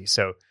citrusy.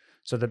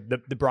 So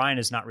the brine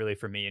is not really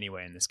for me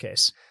anyway in this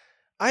case.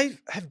 I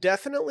have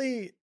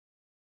definitely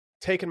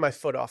taken my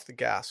foot off the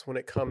gas when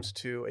it comes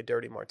to a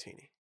dirty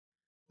martini.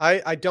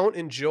 I don't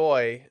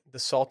enjoy the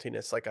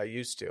saltiness like I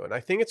used to. And I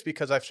think it's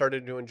because I've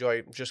started to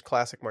enjoy just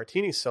classic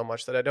martinis so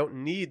much that I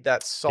don't need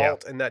that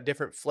salt and that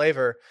different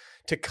flavor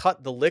to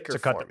cut the liquor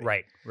for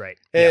me. Right.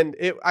 And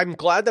I'm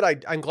glad that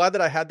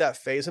I had that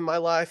phase in my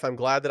life. I'm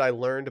glad that I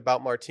learned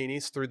about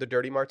martinis through the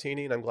dirty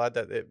martini, and I'm glad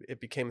that it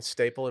became a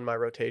staple in my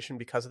rotation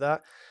because of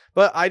that.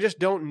 But I just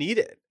don't need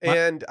it.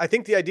 And I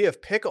think the idea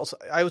of pickles,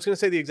 I was going to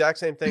say the exact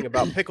same thing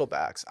about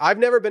picklebacks. I've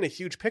never been a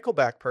huge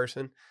pickleback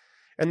person.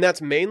 And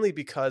that's mainly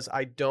because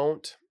I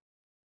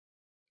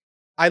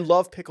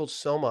love pickles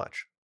so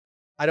much.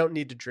 I don't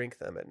need to drink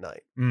them at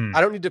night. I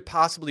don't need to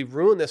possibly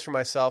ruin this for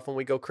myself when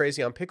we go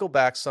crazy on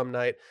picklebacks some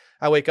night.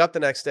 I wake up the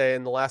next day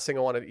and the last thing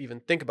I want to even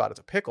think about is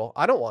a pickle.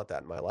 I don't want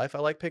that in my life. I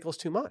like pickles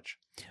too much.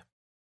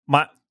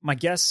 My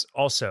guess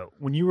also,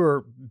 when you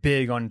were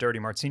big on dirty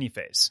martini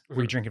phase,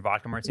 were you drinking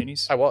vodka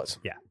martinis? I was.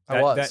 Yeah.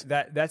 I was.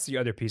 That's the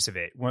other piece of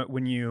it.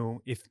 When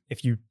you,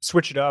 if you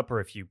switch it up, or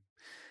if you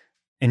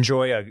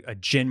enjoy a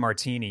gin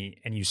martini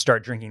and you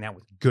start drinking that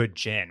with good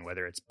gin,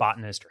 whether it's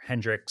Botanist or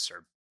Hendrix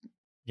or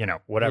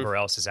whatever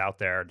else is out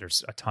there.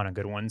 There's a ton of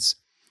good ones.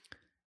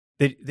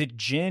 The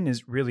gin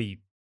is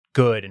really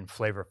good and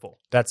flavorful.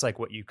 That's like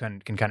what you can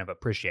kind of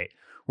appreciate.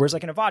 Whereas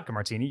like in a vodka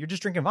martini, you're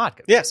just drinking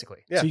vodka, basically.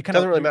 Yeah. So you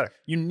doesn't really matter.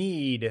 You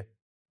need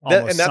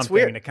almost and that's something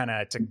weird.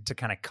 to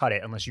kind of cut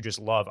it, unless you just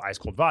love ice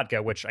cold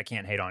vodka, which I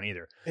can't hate on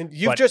either. And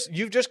you've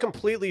just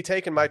completely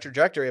taken my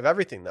trajectory of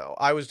everything though.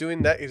 I was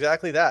doing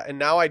exactly that. And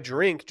now I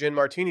drink gin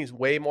martinis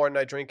way more than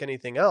I drink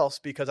anything else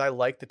because I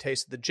like the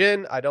taste of the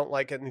gin. I don't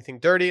like anything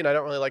dirty and I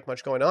don't really like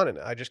much going on in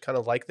it. I just kind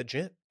of like the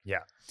gin.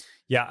 Yeah.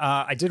 Yeah.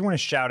 I did want to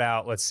shout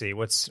out, let's see,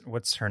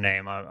 what's her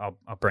name? I'll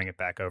bring it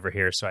back over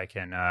here so I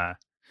can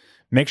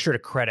make sure to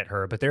credit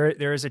her. But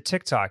there is a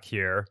TikTok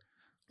here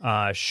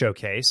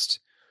showcased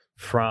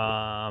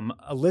from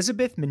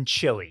Elizabeth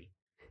Minchilli,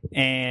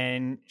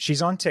 and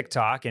she's on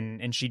TikTok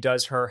and she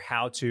does her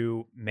how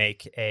to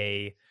make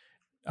a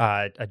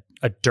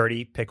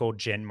dirty pickled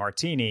gin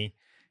martini.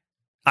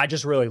 I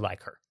just really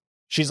like her.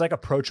 She's like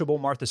approachable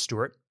Martha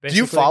Stewart. Basically.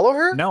 Do you follow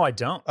her? No, I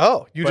don't.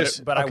 Oh,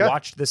 but okay. I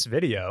watched this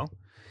video.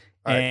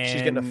 All right,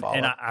 she's getting a follow.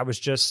 And I was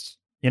just,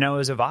 it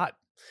was a vibe.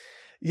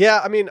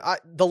 Yeah, I mean,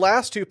 the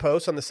last two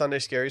posts on the Sunday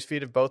Scaries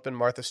feed have both been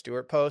Martha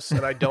Stewart posts,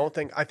 and I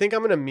think I'm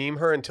going to meme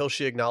her until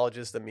she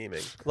acknowledges the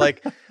memeing.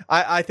 Like,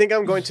 I think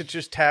I'm going to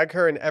just tag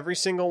her in every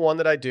single one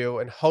that I do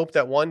and hope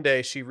that one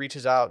day she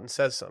reaches out and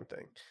says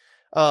something.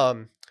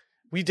 I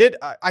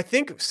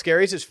think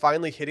Scaries is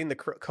finally hitting the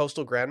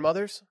coastal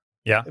grandmothers.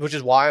 Yeah. Which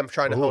is why I'm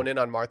trying to hone in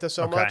on Martha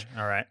so much.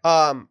 All right.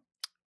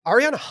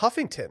 Ariana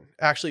Huffington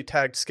actually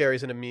tagged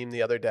Scaries in a meme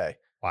the other day.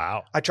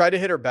 Wow. I tried to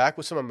hit her back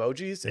with some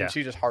emojis, and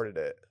she just hearted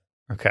it.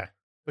 Okay.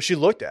 But she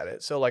looked at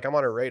it, so like I'm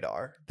on her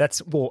radar.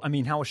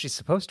 How was she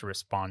supposed to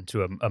respond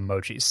to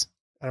emojis?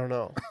 I don't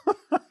know.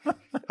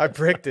 I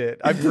bricked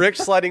it. I bricked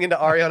sliding into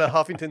Ariana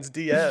Huffington's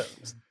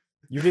DMs.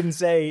 You didn't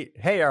say,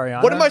 "Hey,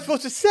 Ariana." What am I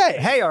supposed to say?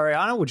 Hey,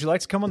 Ariana, would you like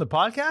to come on the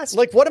podcast?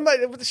 Like, what am I?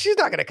 She's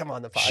not going to come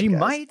on the podcast. She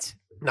might.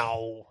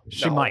 No,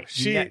 she might.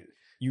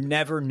 You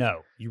never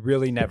know. You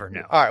really never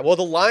know. All right. Well,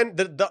 the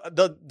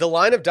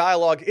line of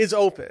dialogue is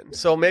open,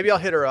 so maybe I'll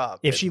hit her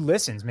up. If she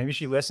listens, maybe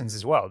she listens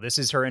as well. This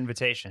is her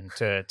invitation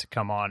to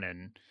come on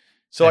and.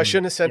 So I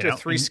shouldn't have sent her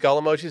 3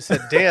 skull emojis.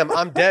 Said, "Damn,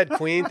 I'm dead,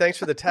 Queen. Thanks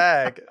for the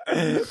tag."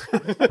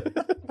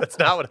 That's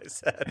not what I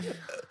said.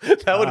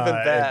 That would have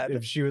been bad.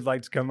 If she would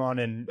like to come on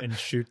and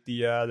shoot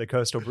the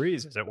coastal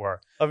breeze, as it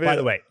were. I mean, by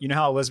the way, you know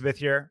how Elizabeth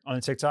here on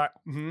the TikTok?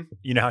 Mm-hmm.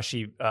 You know how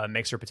she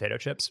makes her potato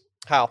chips?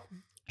 How?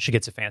 She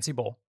gets a fancy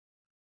bowl.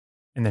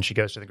 And then she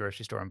goes to the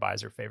grocery store and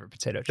buys her favorite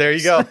potato chips. There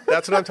you go.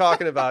 That's what I'm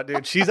talking about,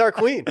 dude. She's our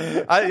queen.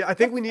 I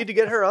think we need to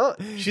get her on.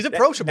 She's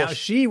approachable. Now,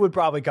 she would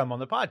probably come on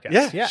the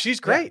podcast. Yeah. She's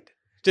great. Yeah.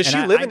 Does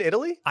she live in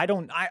Italy?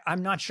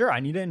 I'm not sure. I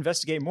need to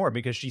investigate more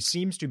because she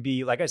seems to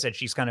be, like I said,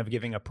 she's kind of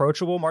giving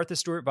approachable Martha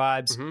Stewart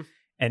vibes.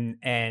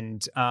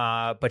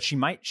 Mm-hmm. But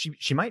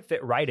she might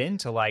fit right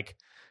into like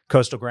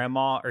coastal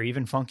grandma or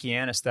even funky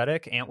Ann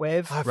aesthetic, Ant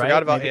Wave. I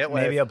forgot about Ant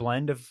Wave. Maybe a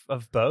blend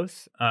of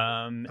both.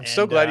 I'm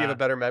so glad you have a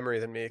better memory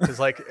than me because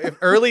like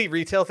early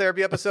retail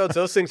therapy episodes,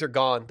 those things are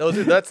gone.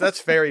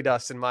 That's fairy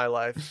dust in my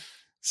life.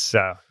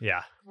 So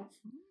yeah.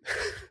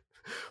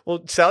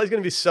 Well, Sally's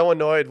going to be so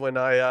annoyed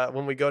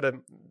when we go to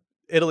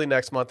Italy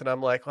next month, and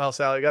I'm like, well,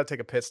 Sally, I got to take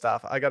a pit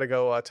stop. I got to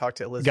go talk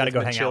to Elizabeth. Got to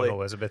go hang out with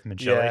Elizabeth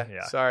Minchilli.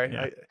 Yeah. Sorry.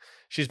 Yeah.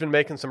 She's been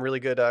making some really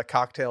good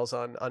cocktails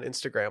on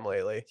Instagram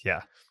lately.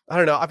 Yeah. I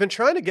don't know. I've been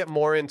trying to get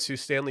more into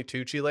Stanley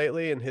Tucci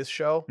lately and his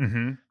show.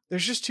 Mm-hmm.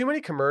 There's just too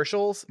many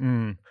commercials.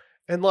 And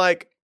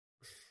like,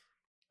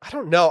 I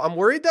don't know. I'm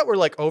worried that we're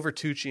like over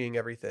Tucciing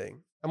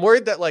everything. I'm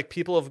worried that like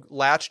people have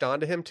latched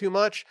onto him too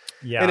much.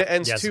 Yeah. And it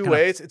ends two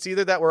ways. It's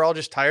either that we're all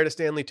just tired of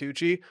Stanley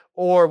Tucci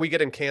or we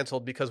get him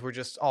canceled because we're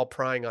just all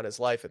prying on his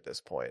life at this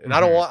point. And I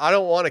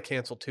don't want to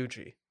cancel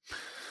Tucci.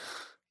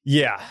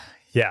 Yeah.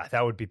 Yeah.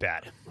 That would be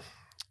bad.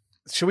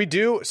 Should we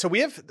do, so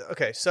we've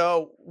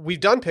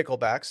done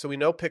picklebacks. So we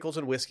know pickles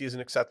and whiskey is an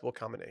acceptable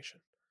combination.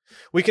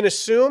 We can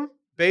assume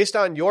based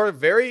on your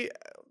very,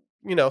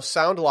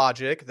 sound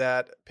logic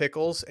that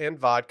pickles and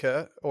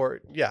vodka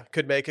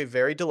could make a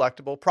very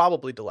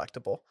probably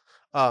delectable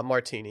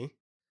martini.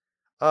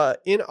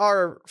 In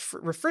our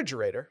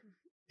refrigerator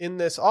in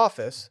this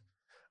office,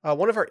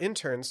 one of our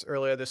interns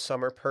earlier this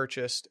summer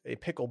purchased a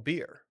pickle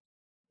beer.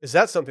 Is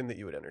that something that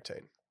you would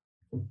entertain?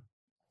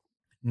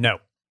 No.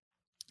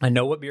 I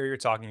know what beer you're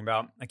talking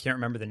about. I can't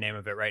remember the name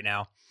of it right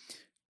now.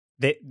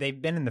 They've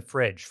been in the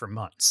fridge for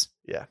months.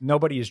 Yeah.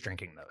 Nobody is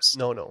drinking those.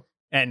 No.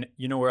 And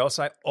you know where else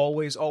I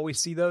always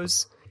see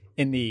those?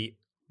 In the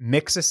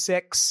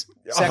Mix-a-Six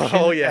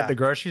section at the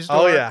grocery store.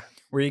 Oh, yeah.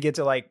 Where you get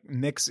to like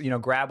mix,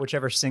 grab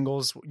whichever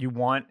singles you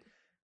want.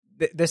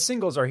 The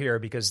singles are here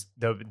because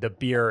the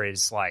beer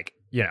is like,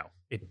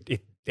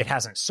 it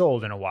hasn't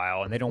sold in a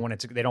while and they don't want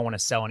to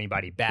sell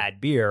anybody bad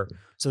beer.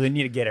 So they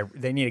need to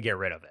get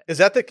rid of it. Is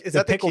that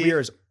the pickle key? Beer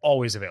is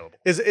always available.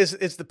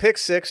 Is the Pick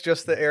 6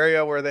 just the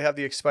area where they have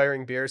the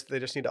expiring beers that they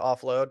just need to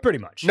offload? Pretty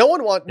much. No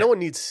one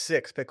needs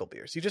 6 pickle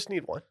beers. You just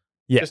need one.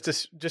 Yeah.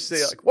 Just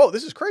say like, whoa,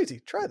 this is crazy.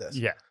 Try this.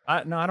 Yeah.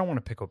 No, I don't want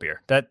a pickle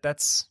beer.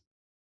 That's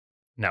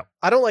No.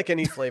 I don't like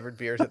any flavored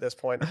beers at this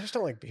point. I just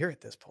don't like beer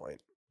at this point.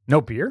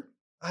 No beer?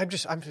 I've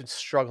been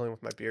struggling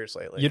with my beers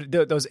lately.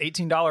 Those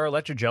 $18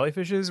 electric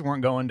jellyfishes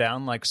weren't going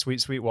down like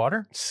sweet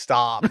water?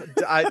 Stop.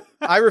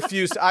 I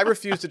refuse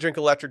to drink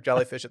electric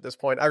jellyfish at this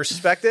point. I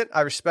respect it.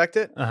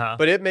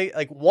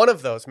 But one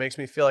of those makes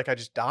me feel like I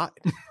just died.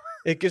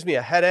 It gives me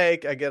a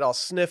headache. I get all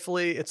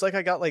sniffly. It's like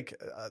I got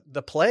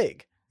the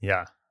plague.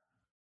 Yeah.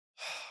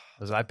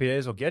 Those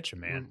IPAs will get you,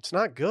 man. It's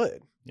not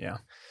good. Yeah.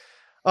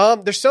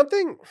 There's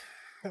something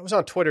that was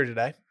on Twitter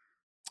today.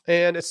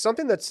 And it's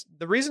something that's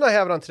the reason I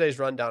have it on today's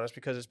rundown is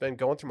because it's been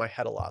going through my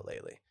head a lot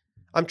lately.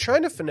 I'm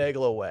trying to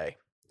finagle a way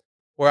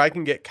where I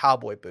can get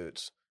cowboy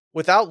boots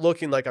without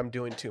looking like I'm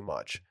doing too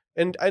much.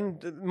 And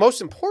most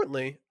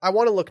importantly, I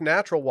want to look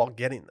natural while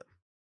getting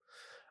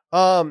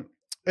them.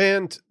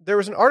 And there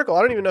was an article,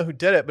 I don't even know who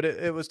did it, but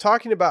it was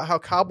talking about how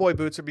cowboy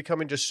boots are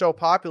becoming just so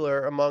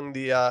popular among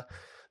the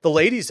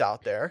ladies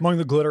out there. Among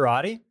the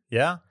glitterati?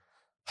 Yeah.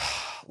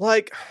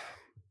 Like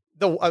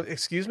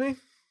excuse me?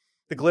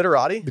 The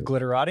glitterati? The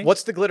glitterati?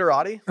 What's the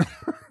glitterati?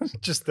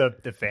 Just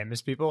the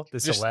famous people, the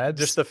celebs.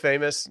 Just the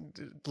famous,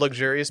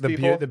 luxurious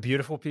people. The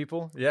beautiful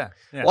people. Yeah.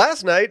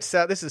 Last night,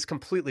 this is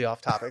completely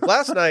off topic.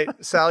 Last night,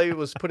 Sally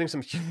was putting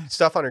some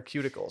stuff on her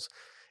cuticles.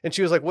 And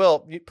she was like,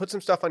 Will, you put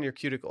some stuff on your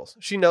cuticles.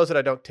 She knows that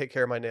I don't take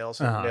care of my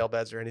nails or nail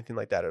beds or anything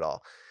like that at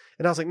all.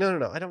 And I was like,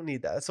 no, I don't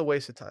need that. It's a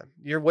waste of time.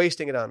 You're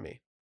wasting it on me.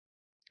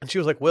 And she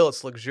was like, Will,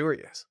 it's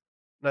luxurious.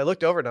 And I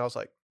looked over and I was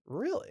like,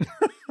 really?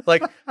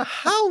 Like,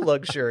 how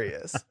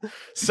luxurious?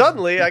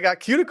 Suddenly, I got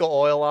cuticle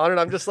oil on and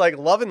I'm just like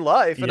loving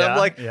life. And I'm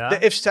like,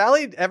 if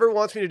Sally ever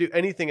wants me to do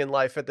anything in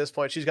life at this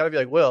point, she's got to be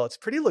like, Will, it's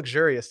pretty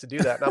luxurious to do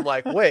that. And I'm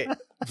like, wait,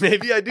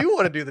 maybe I do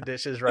want to do the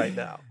dishes right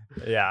now.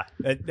 Yeah,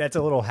 that's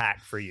a little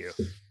hack for you.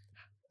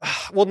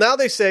 Well, now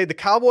they say the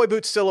cowboy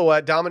boot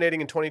silhouette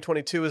dominating in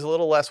 2022 is a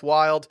little less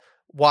Wild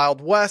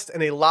West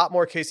and a lot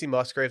more Casey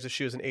Musgraves as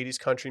she was an 80s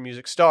country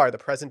music star. The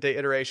present-day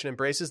iteration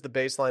embraces the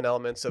baseline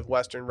elements of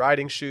Western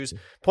riding shoes,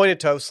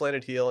 pointed toe,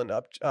 slanted heel, and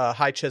up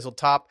high chiseled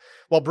top,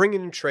 while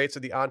bringing in traits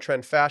of the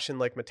on-trend fashion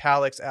like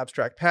metallics,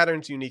 abstract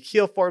patterns, unique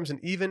heel forms,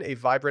 and even a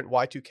vibrant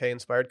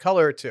Y2K-inspired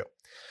color or two.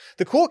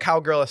 The cool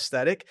cowgirl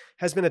aesthetic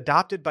has been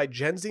adopted by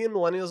Gen Z and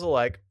millennials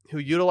alike, who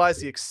utilize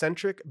the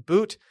eccentric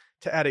boot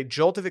to add a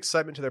jolt of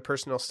excitement to their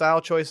personal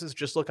style choices.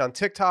 Just look on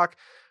TikTok,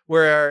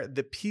 where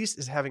the piece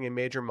is having a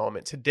major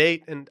moment. To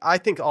date, and I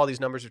think all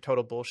these numbers are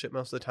total bullshit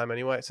most of the time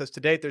anyway, it says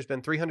to date there's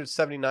been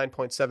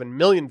 379.7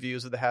 million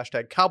views of the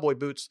hashtag cowboy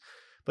boots,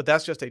 but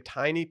that's just a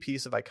tiny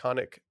piece of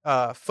iconic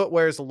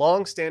footwear's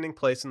long-standing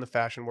place in the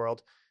fashion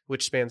world,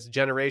 which spans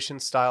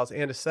generations, styles,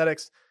 and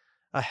aesthetics.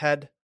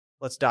 Ahead,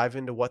 let's dive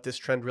into what this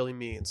trend really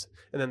means.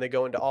 And then they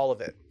go into all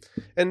of it.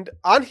 And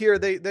on here,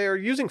 they are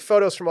using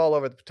photos from all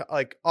over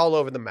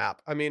the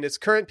map. I mean, it's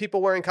current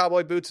people wearing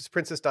cowboy boots. It's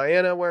Princess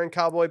Diana wearing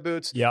cowboy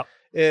boots. Yep.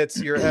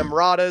 It's your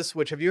Emratas,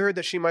 which have you heard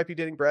that she might be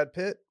dating Brad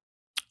Pitt?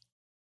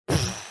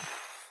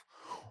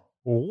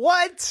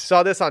 What?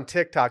 Saw this on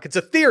TikTok. It's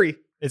a theory.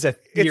 It's a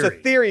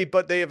theory,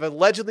 but they have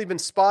allegedly been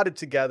spotted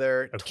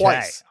together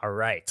twice. All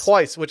right.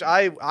 Twice, which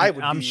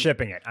I'm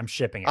shipping it. I'm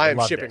shipping it. I am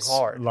shipping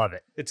hard. Love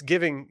it. It's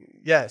giving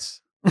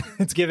yes.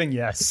 It's giving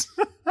yes.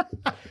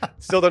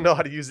 Still don't know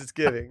how to use it's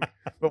giving,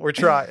 but we're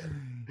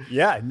trying.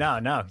 Yeah, no.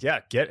 Yeah,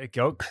 get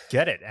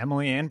it.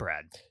 Emily and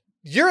Brad.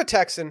 You're a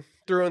Texan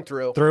through and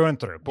through.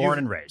 Born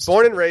and raised.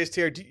 Born and raised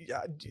here.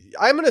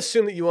 I'm going to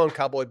assume that you own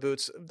cowboy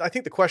boots. I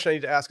think the question I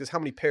need to ask is how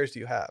many pairs do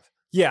you have?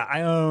 Yeah,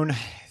 I own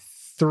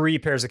 3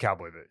 pairs of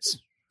cowboy boots.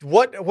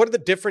 What are the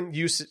different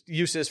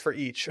uses for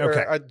each?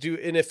 Okay.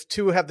 And if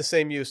 2 have the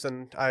same use,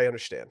 then I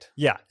understand.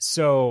 Yeah.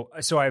 So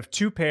I have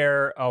 2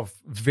 pair of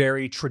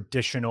very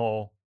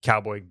traditional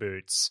cowboy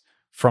boots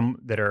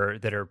that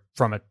are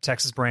from a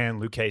Texas brand,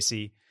 Luke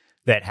Casey,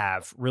 that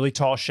have really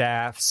tall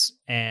shafts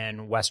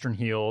and Western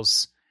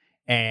heels.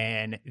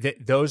 And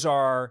those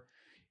are,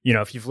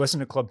 if you've listened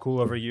to Club Cool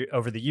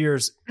over the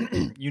years,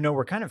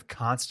 we're kind of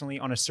constantly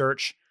on a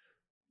search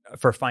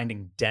for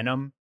finding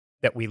denim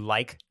that we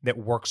like, that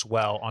works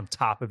well on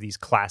top of these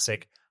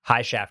classic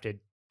high shafted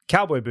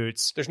cowboy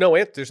boots. There's no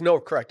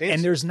correct answer.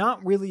 And there's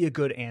not really a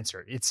good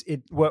answer.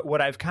 What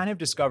I've kind of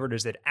discovered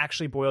is that it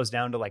actually boils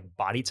down to like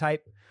body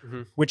type,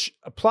 which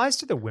applies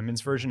to the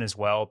women's version as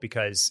well,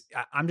 because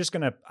I'm just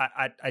going to,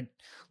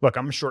 look,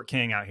 I'm a short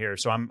king out here.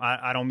 So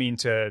I don't mean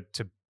to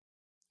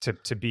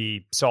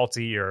be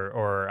salty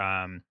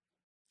or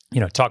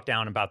talk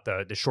down about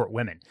the short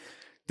women.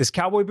 This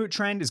cowboy boot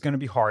trend is going to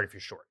be hard if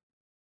you're short.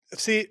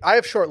 See, I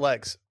have short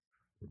legs.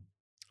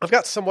 I've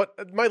got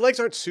my legs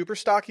aren't super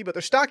stocky, but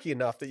they're stocky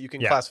enough that you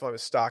can classify them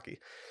as stocky.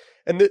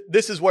 And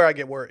this is where I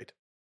get worried.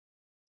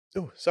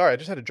 Oh, sorry. I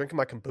just had a drink of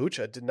my kombucha.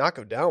 It did not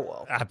go down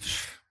well.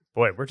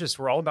 Boy,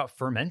 we're all about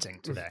fermenting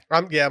today.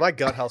 My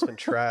gut health's been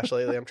trash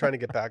lately. I'm trying to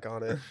get back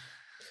on it.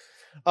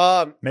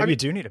 Maybe you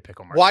do need a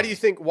pickle martini. Why do you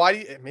think?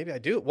 Maybe I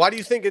do. Why do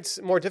you think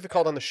it's more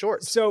difficult on the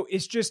shorts? So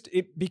it's just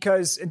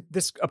because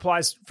this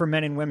applies for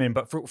men and women,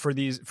 but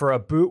for a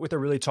boot with a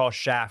really tall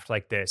shaft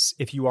like this,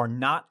 if you are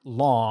not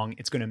long,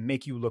 it's going to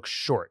make you look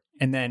short.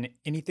 And then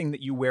anything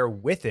that you wear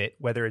with it,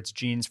 whether it's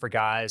jeans for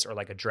guys or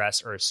like a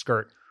dress or a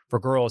skirt for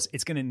girls,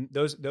 it's going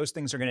to those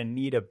things are going to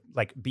need to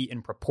like be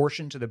in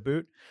proportion to the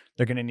boot.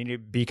 They're going to need to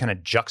be kind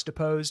of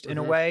juxtaposed in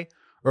a way,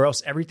 or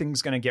else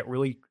everything's going to get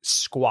really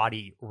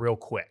squatty real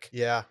quick.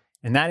 Yeah.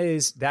 And that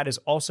is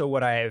also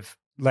what I've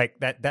like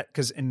that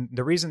because and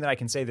the reason that I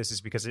can say this is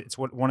because it's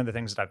one of the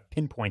things that I've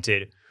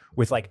pinpointed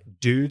with like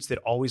dudes that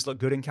always look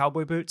good in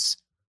cowboy boots.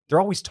 They're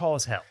always tall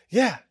as hell.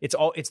 Yeah.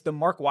 It's the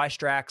Mark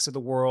Weistracks of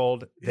the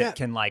world that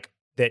can like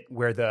that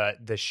where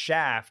the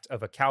shaft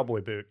of a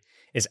cowboy boot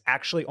is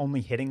actually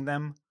only hitting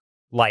them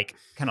like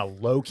kind of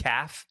low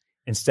calf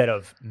instead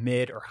of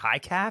mid or high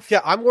calf.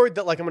 Yeah, I'm worried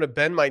that like I'm going to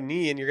bend my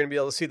knee and you're going to be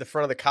able to see the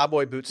front of the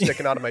cowboy boot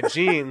sticking out of my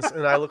jeans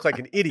and I look like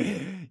an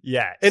idiot.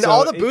 Yeah. And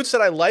all the boots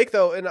that I like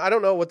though, and I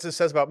don't know what this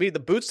says about me, the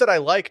boots that I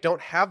like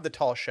don't have the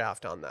tall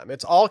shaft on them.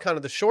 It's all kind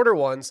of the shorter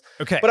ones.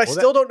 Okay. But I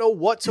still don't know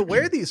what to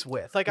wear these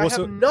with. Like I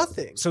have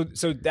nothing. So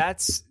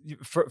that's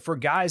for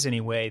guys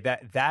anyway,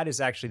 that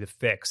is actually the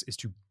fix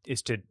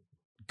is to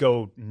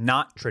go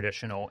not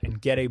traditional and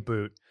get a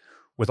boot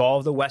with all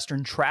of the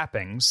Western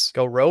trappings.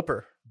 Go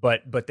Roper.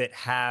 But that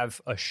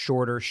have a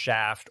shorter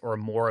shaft or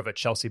more of a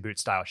Chelsea boot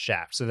style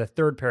shaft. So the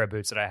third pair of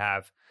boots that I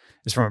have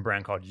is from a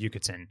brand called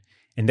Yucatan,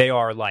 and they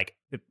are like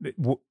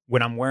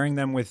when I'm wearing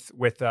them with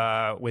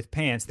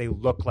pants, they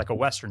look like a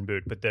Western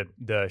boot, but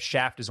the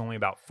shaft is only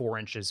about 5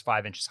 inches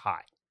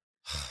high.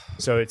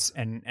 So it's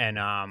and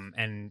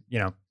you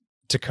know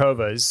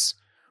Tecovas,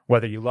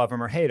 whether you love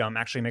them or hate them,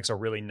 actually makes a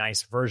really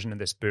nice version of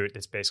this boot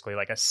that's basically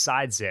like a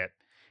side zip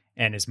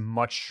and is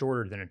much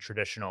shorter than a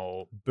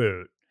traditional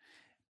boot.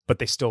 But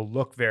they still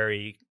look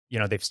very, you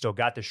know, they've still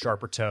got the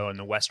sharper toe and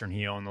the Western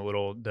heel and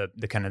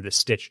the kind of the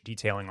stitch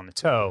detailing on the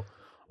toe,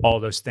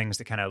 all those things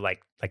that kind of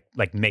like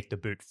make the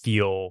boot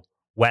feel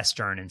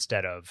Western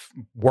instead of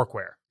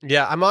workwear.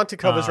 Yeah, I'm on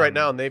Tecovas right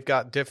now, and they've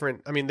got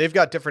different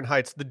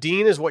heights. The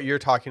Dean is what you're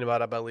talking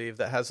about, I believe,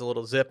 that has a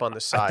little zip on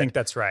the side. I think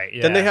that's right.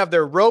 Yeah. Then they have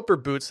their Roper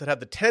boots that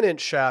have the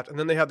 10-inch shaft, and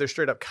then they have their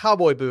straight-up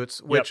cowboy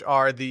boots, which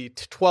are the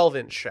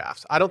 12-inch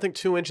shafts. I don't think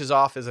 2 inches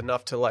off is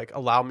enough to like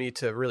allow me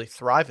to really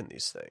thrive in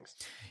these things.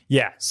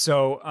 Yeah.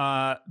 So,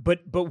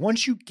 but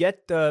once you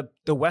get the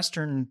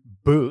Western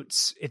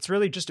boots, it's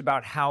really just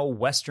about how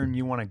Western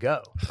you want to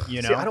go.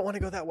 You know, See, I don't want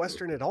to go that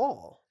Western at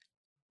all.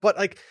 But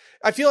like,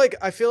 I feel like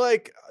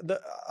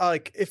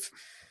if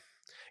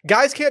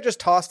guys can't just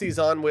toss these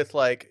on with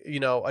like, you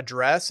know, a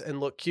dress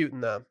and look cute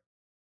in them.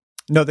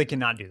 No, they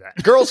cannot do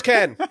that. Girls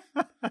can.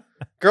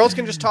 Girls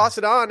can just toss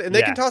it on, and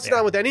they can toss it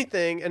on with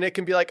anything, and it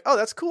can be like, oh,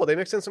 that's cool. They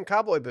mixed in some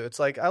cowboy boots.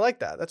 Like, I like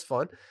that. That's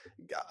fun.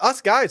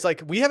 Us guys,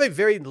 like, we have a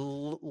very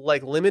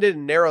like limited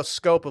and narrow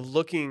scope of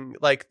looking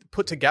like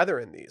put together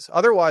in these.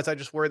 Otherwise, I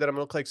just worry that I'm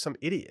gonna look like some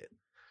idiot.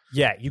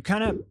 Yeah, you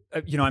kind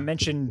of, you know, I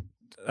mentioned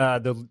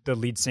the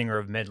lead singer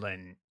of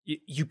Midland.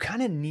 You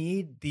kind of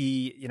need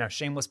the, you know,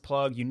 shameless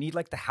plug. You need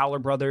like the Howler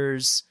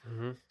Brothers,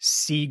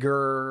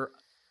 Seeger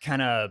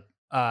kind of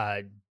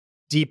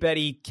Deep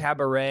Eddy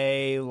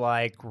Cabaret,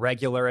 like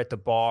regular at the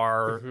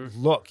bar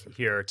look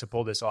here to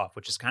pull this off,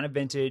 which is kind of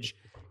vintage,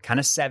 kind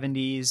of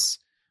 70s.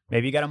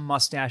 Maybe you got a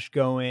mustache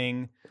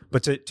going,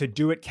 but to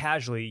do it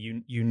casually,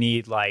 you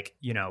need like,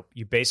 you know,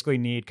 you basically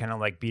need kind of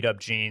like beat up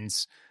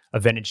jeans, a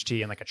vintage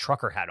tee, and like a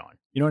trucker hat on.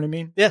 You know what I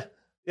mean? Yeah.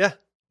 Yeah.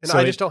 And so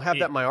I just don't have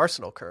that in my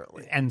arsenal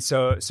currently. And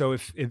so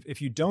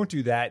if you don't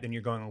do that, then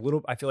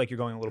I feel like you're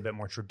going a little bit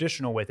more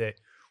traditional with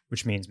it,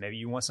 which means maybe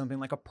you want something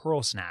like a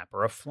pearl snap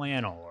or a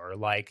flannel or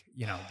like,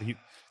 you know,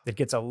 that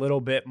gets a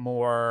little bit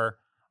more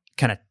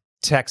kind of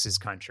Texas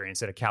country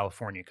instead of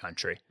California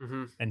country.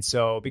 And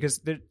so, because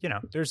there, you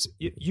know,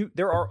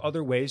 there are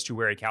other ways to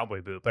wear a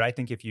cowboy boot, but I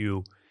think if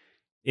you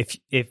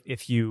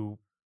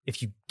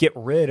get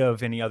rid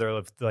of any other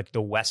of like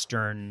the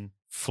Western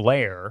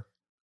flair,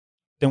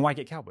 then why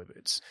get cowboy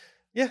boots?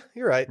 Yeah,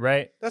 you're right.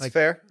 Right? That's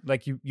fair.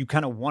 Like you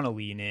kind of want to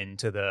lean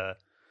into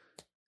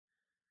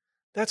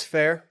That's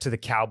fair. to the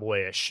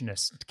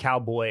cowboyishness,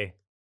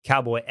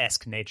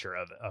 cowboy-esque nature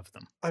of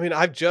them. I mean,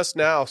 I've just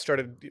now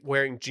started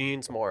wearing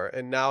jeans more,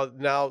 and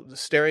now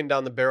staring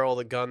down the barrel of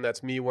the gun,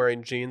 that's me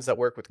wearing jeans that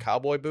work with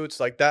cowboy boots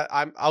like that.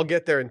 I'll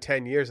get there in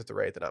 10 years at the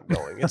rate that I'm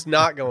going. It's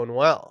not going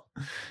well.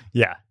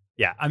 Yeah.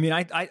 Yeah. I mean,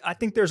 I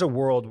think there's a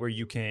world where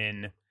you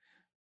can,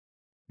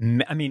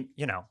 I mean,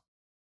 you know,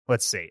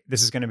 let's see.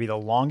 This is going to be the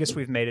longest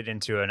we've made it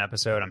into an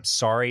episode. I'm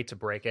sorry to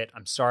break it.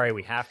 I'm sorry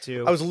we have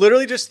to. I was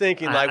literally just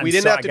thinking, like, we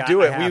didn't have to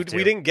do it.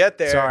 We didn't get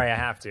there. Sorry, I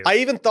have to. I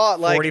even thought,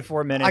 like,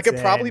 44 minutes I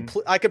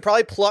could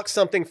probably pluck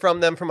something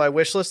from them from my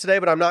wish list today,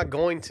 but I'm not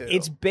going to.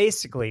 It's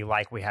basically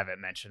like we haven't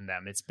mentioned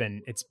them. It's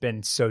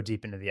been so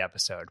deep into the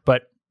episode.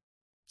 But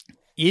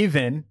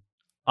even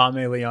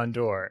Amélie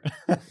Andor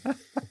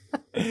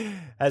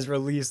has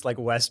released like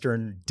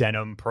Western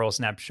denim pearl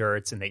snap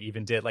shirts, and they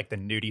even did like the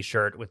nudie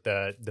shirt with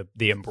the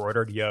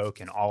embroidered yoke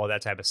and all of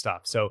that type of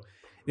stuff. So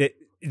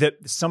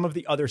some of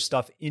the other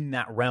stuff in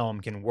that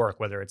realm can work,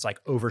 whether it's like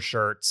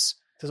overshirts.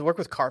 Does it work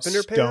with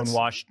carpenter pants?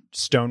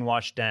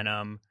 Stonewashed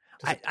denim.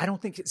 I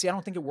don't think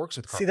it works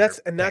with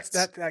carpenter pants.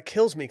 That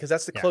kills me because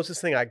that's the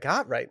closest thing I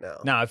got right now.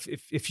 Now,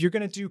 if you're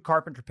gonna do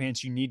carpenter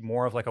pants, you need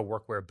more of like a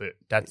workwear boot.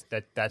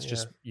 That's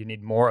just, you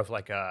need more of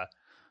like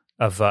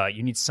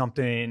you need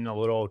something a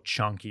little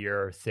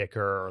chunkier,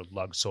 thicker, or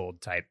lug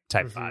soled type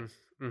vibe.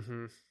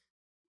 Mm-hmm.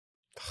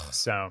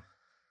 So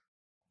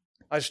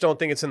I just don't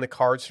think it's in the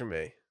cards for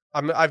me.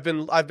 I've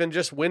been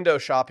just window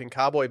shopping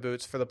cowboy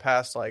boots for the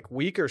past like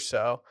week or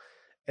so,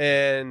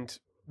 and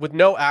with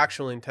no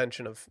actual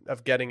intention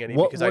of getting any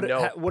because I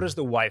know. What does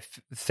the wife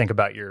think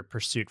about your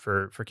pursuit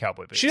for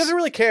cowboy boots? She doesn't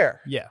really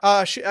care. Yeah.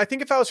 I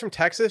think if I was from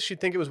Texas,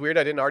 she'd think it was weird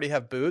I didn't already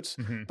have boots.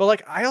 Mm-hmm. But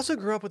like, I also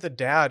grew up with a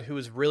dad who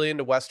was really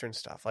into Western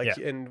stuff. Like,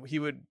 and he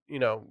would,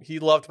 he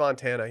loved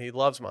Montana. He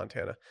loves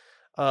Montana.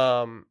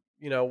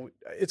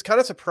 It's kind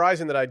of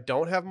surprising that I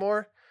don't have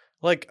more.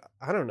 Like,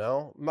 I don't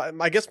know.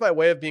 I guess my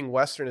way of being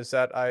Western is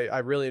that I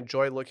really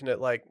enjoy looking at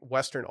like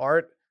Western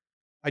art.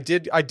 I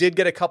did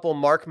get a couple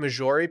Mark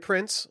Majori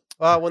prints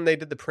when they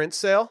did the print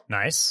sale.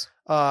 Nice.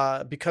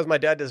 Because my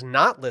dad does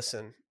not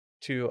listen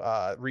to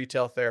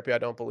retail therapy, I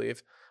don't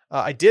believe.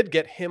 I did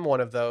get him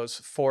one of those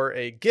for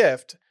a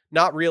gift,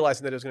 not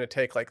realizing that it was going to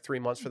take like 3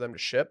 months for them to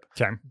ship.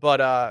 Okay.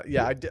 But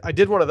I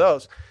did one of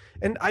those.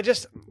 And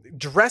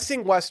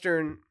dressing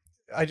Western,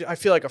 I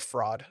feel like a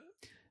fraud.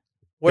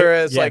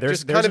 Whereas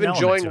just kind of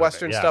enjoying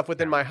Western stuff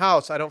within my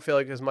house, I don't feel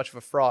like as much of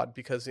a fraud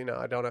because,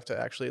 I don't have to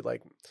actually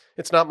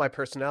it's not my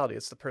personality.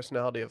 It's the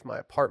personality of my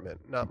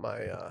apartment, not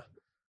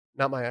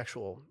my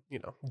actual,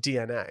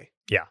 DNA.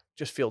 Yeah.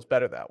 Just feels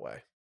better that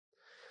way.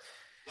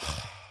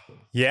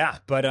 Yeah.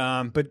 But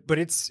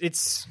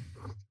it's,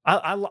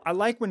 I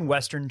like when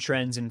Western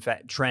trends in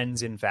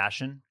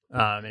fashion.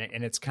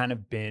 And it's kind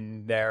of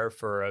been there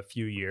for a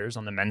few years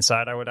on the men's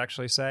side, I would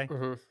actually say.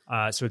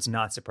 Mm-hmm. So it's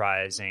not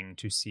surprising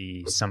to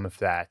see some of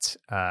that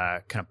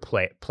kind of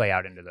play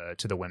out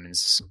into the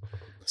women's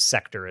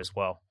sector as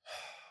well.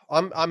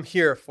 I'm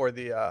here for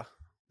the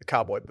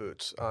cowboy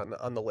boots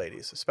on the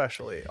ladies,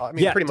 especially. I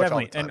mean, pretty much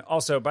definitely. All the time. And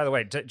also, by the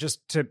way,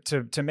 just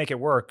to make it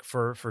work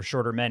for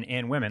shorter men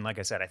and women, like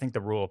I said, I think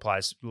the rule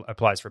applies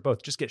for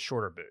both. Just get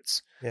shorter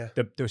boots. Yeah,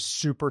 the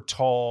super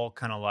tall,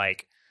 kind of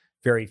like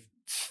very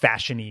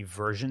fashion-y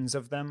versions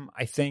of them,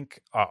 I think,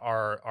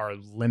 are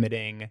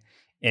limiting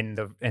in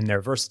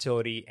their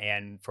versatility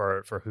and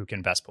for who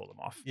can best pull them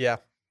off. Yeah,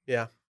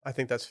 I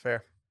think that's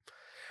fair.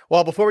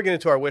 Well, before we get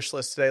into our wish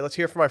list today, let's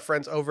hear from our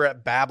friends over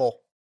at Babbel.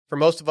 For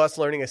most of us,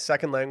 learning a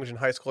second language in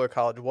high school or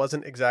college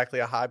wasn't exactly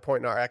a high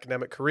point in our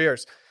academic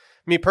careers.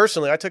 Me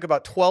personally, I took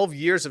about 12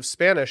 years of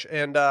Spanish,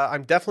 and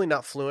I'm definitely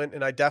not fluent,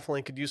 and I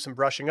definitely could use some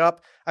brushing up.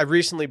 I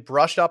recently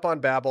brushed up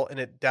on Babbel, and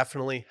it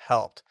definitely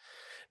helped.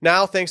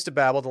 Now, thanks to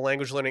Babbel, the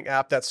language learning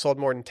app that's sold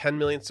more than 10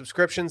 million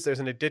subscriptions, there's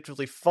an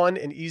addictively fun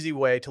and easy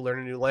way to learn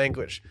a new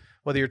language.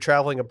 Whether you're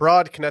traveling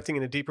abroad, connecting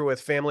in a deeper way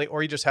with family,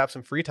 or you just have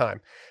some free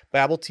time,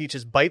 Babbel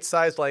teaches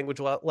bite-sized language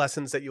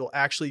lessons that you will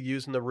actually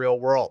use in the real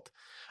world.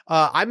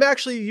 I'm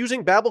actually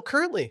using Babbel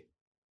currently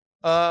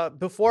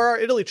before our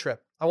Italy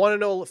trip. I want to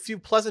know a few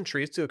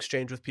pleasantries to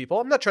exchange with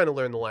people. I'm not trying to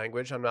learn the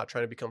language. I'm not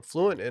trying to become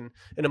fluent in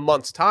a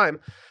month's time.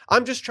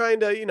 I'm just trying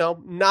to,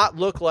 not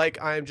look like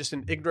I'm just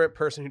an ignorant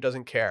person who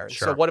doesn't care.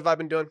 Sure. So what have I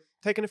been doing?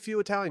 Taking a few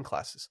Italian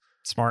classes.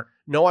 Smart.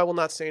 No, I will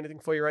not say anything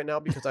for you right now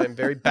because I am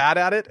very bad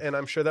at it, and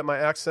I'm sure that my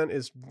accent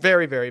is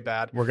very, very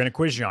bad. We're going to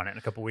quiz you on it in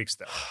a couple weeks,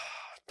 though.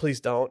 Please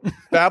don't.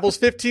 Babbel's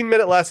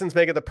 15-minute lessons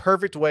make it the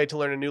perfect way to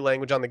learn a new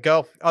language on the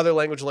go. Other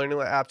language learning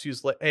apps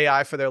use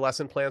AI for their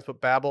lesson plans,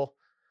 but Babbel,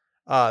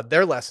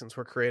 their lessons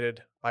were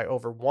created by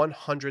over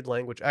 100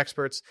 language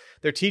experts.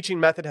 Their teaching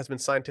method has been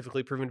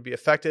scientifically proven to be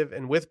effective,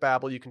 and with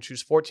Babbel, you can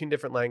choose 14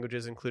 different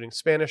languages, including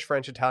Spanish,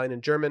 French, Italian,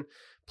 and German.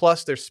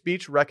 Plus, their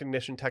speech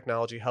recognition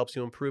technology helps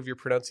you improve your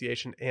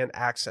pronunciation and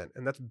accent,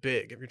 and that's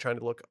big if you're trying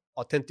to look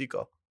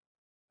auténtico.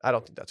 I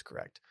don't think that's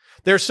correct.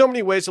 There are so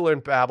many ways to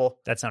learn Babbel.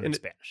 That sounded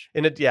Spanish.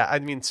 I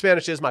mean,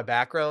 Spanish is my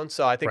background,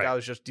 so I think I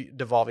was just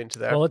devolving to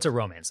that. Well, it's a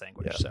Romance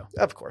language, so.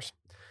 Of course.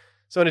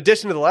 So in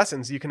addition to the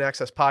lessons, you can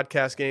access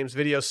podcast games,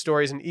 videos,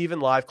 stories, and even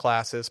live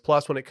classes.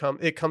 Plus, when it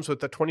comes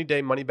with a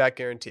 20-day money-back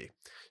guarantee.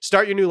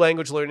 Start your new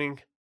language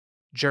learning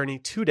journey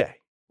today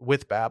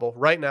with Babbel.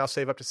 Right now,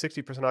 save up to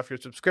 60% off your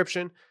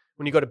subscription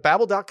when you go to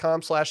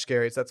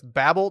babbel.com/scaries. That's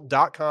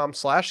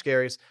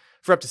babbel.com/scaries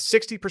for up to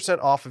 60%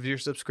 off of your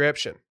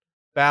subscription.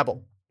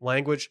 Babbel,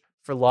 language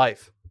for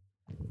life.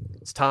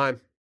 It's time.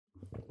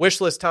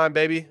 Wish list time,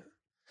 baby.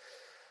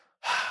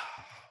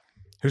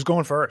 Who's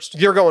going first?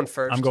 You're going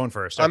first. I'm going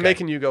first. Okay. I'm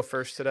making you go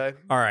first today.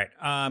 All right.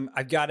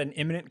 I've got an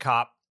imminent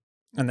cop,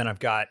 and then I've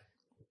got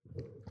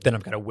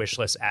a wish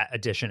list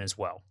addition as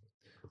well.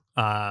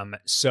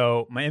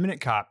 So my imminent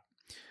cop,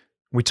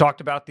 we talked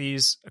about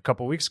these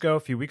a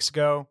few weeks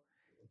ago.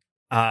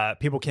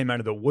 People came out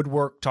of the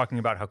woodwork talking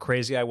about how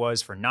crazy I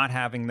was for not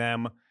having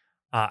them.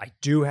 I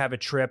do have a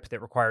trip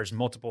that requires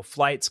multiple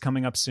flights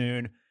coming up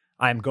soon.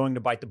 I'm going to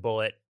bite the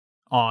bullet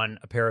on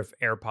a pair of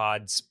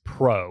AirPods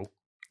Pro.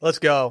 Let's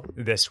go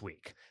this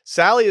week.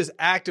 Sally is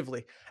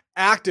actively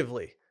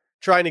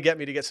trying to get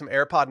me to get some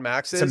AirPod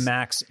Maxes. Some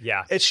Max,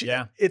 yeah.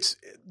 It's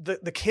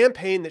the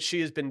campaign that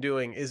she has been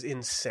doing is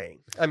insane.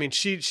 I mean,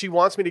 she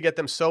wants me to get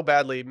them so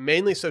badly,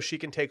 mainly so she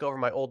can take over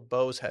my old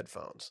Bose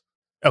headphones.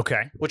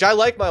 Okay. Which I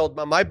like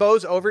my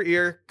Bose over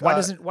ear. Why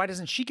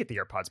doesn't she get the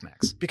AirPods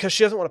Max? Because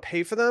she doesn't want to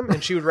pay for them,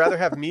 and she would rather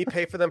have me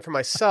pay for them for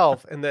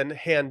myself and then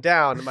hand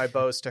down my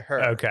Bose to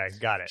her. Okay,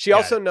 got it. She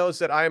also knows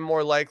that I am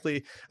more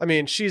likely. I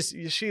mean, she's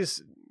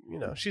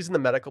in the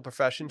medical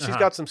profession. She's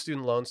got some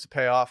student loans to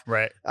pay off.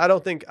 Right. I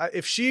don't think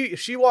if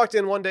she walked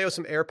in one day with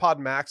some AirPod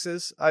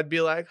Maxes, I'd be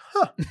like,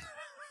 huh,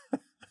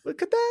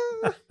 look at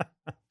that.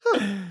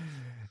 Huh.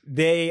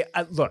 They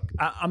look.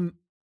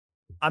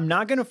 I'm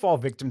not going to fall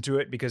victim to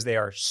it because they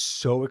are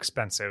so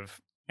expensive,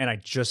 and I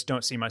just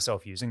don't see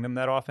myself using them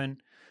that often.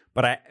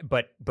 But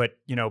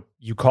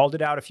you called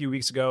it out a few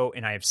weeks ago,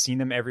 and I have seen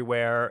them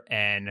everywhere.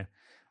 And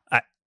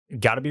I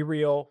got to be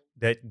real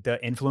that the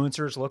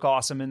influencers look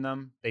awesome in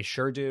them. They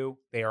sure do.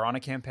 They are on a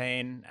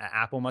campaign.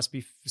 Apple must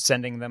be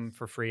sending them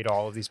for free to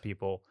all of these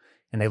people,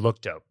 and they look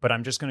dope. But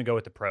I'm just going to go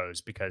with the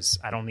pros because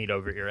I don't need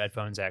over-ear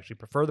headphones. I actually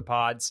prefer the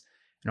pods,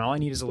 and all I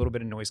need is a little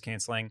bit of noise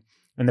canceling.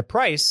 And the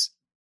price.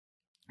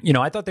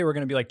 I thought they were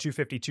going to be like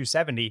 $250,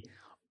 $270.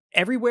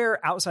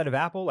 Everywhere outside of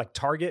Apple, like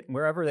Target,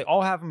 wherever, they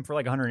all have them for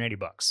like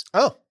 $180.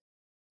 Oh.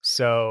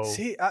 So.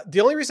 See,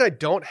 the only reason I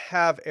don't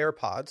have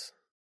AirPods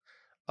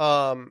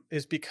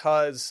is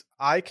because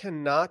I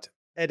cannot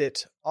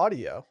edit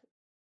audio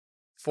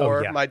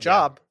for my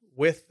job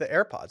with the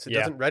AirPods. It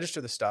doesn't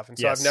register the stuff. And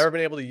so I've never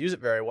been able to use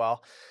it very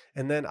well.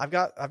 And then I've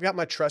got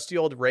my trusty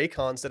old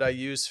Raycons that I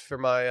use for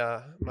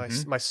my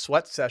my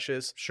sweat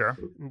sessions. Sure,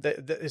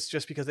 it's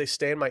just because they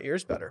stay in my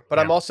ears better. But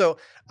I'm also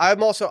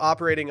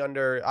operating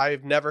under.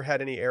 I've never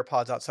had any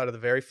AirPods outside of the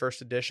very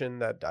first edition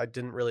that I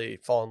didn't really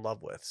fall in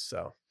love with.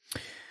 So,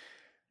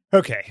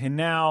 okay, and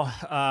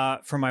now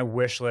for my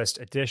wish list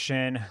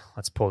edition,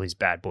 let's pull these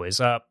bad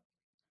boys up.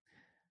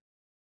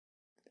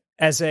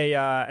 As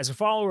a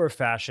follower of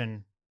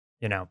fashion,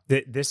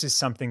 this is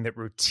something that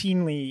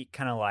routinely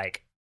kind of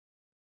like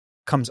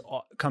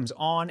comes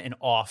on and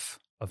off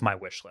of my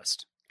wish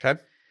list. Okay.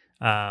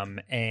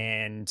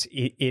 And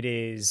it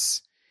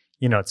is,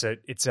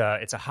 it's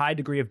a high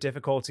degree of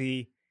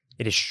difficulty.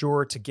 It is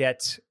sure to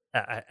get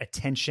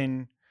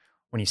attention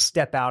when you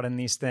step out in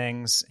these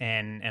things.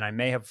 And I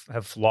may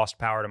have lost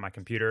power to my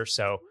computer,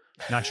 so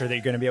not sure that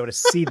you're going to be able to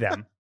see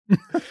them.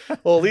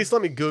 Well, at least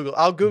let me Google.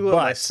 I'll Google it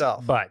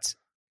myself. But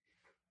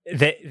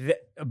the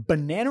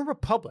Banana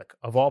Republic,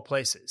 of all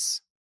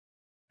places,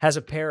 has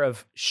a pair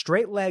of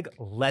straight leg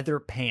leather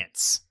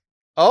pants.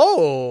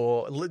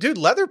 Oh, dude,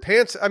 leather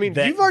pants. I mean,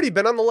 you've already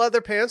been on the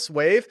leather pants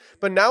wave,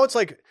 but now it's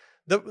like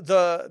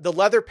the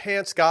leather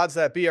pants gods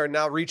that be are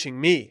now reaching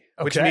me,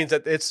 which means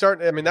that it's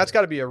starting. I mean, that's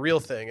got to be a real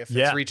thing if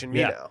it's reaching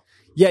me now.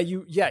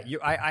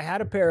 I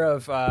had a pair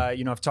of,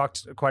 I've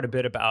talked quite a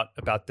bit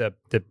about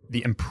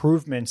the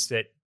improvements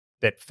that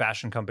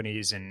fashion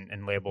companies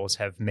and labels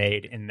have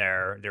made in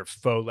their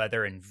faux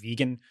leather and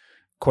vegan,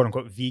 quote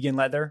unquote, vegan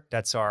leather.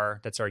 That's our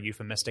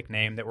euphemistic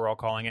name that we're all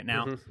calling it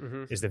now,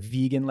 is the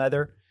vegan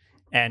leather.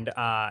 And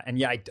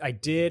I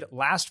did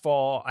last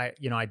fall. I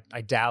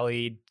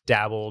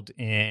dabbled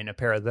in a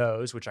pair of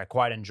those, which I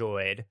quite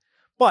enjoyed.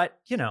 But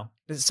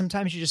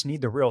sometimes you just need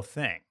the real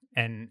thing.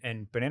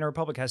 And Banana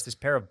Republic has this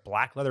pair of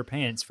black leather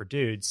pants for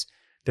dudes.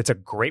 That's a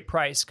great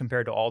price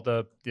compared to all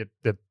the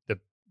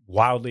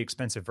wildly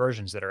expensive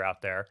versions that are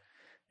out there.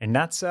 And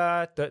that's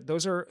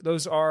those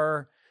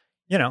are.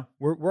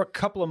 We're a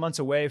couple of months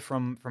away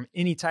from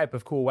any type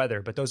of cool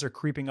weather, but those are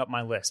creeping up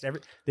my list.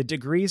 The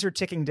degrees are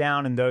ticking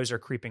down, and those are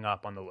creeping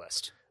up on the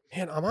list.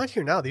 Man, I'm on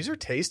here now. These are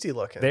tasty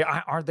looking. They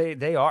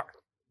are.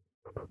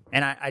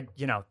 And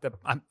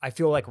I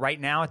feel like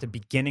right now at the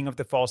beginning of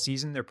the fall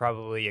season, they're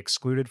probably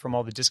excluded from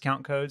all the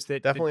discount codes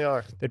that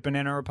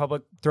Banana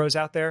Republic throws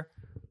out there.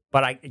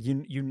 But I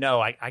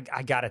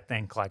gotta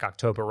think like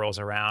October rolls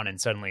around, and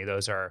suddenly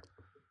those are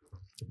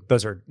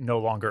no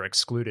longer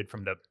excluded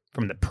from the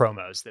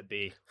promos that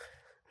be.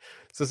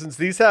 So since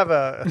these have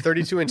a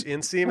 32-inch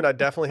inseam, and I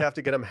definitely have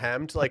to get them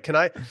hemmed, like,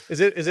 is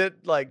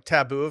it like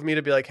taboo of me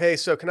to be like, hey,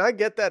 so can I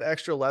get that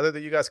extra leather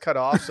that you guys cut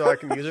off so I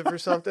can use it for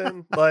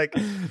something? Like,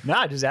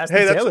 nah, just ask the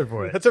tailor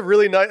for it. That's a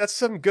really nice,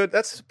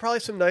 that's probably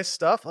some nice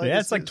stuff. Like,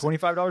 it's like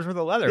 $25 worth of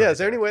leather. Yeah. Is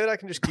there any way that I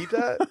can just keep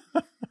that?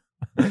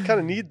 I kind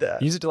of need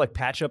that. Use it to like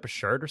patch up a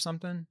shirt or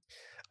something.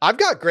 I've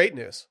got great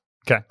news.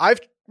 Okay.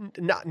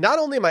 Not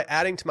only am I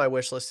adding to my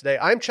wish list today,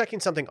 I'm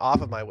checking something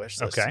off of my wish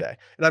list today.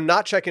 And I'm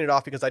not checking it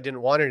off because I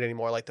didn't want it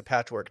anymore, like the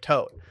patchwork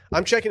tote.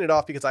 I'm checking it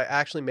off because I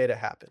actually made it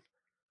happen.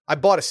 I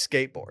bought a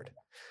skateboard.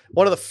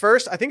 One of the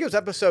first, I think it was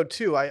episode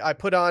 2, I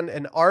put on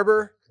an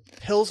Arbor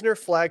Pilsner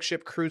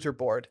flagship cruiser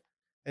board.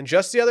 And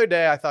just the other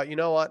day, I thought, you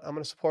know what? I'm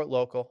going to support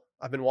local.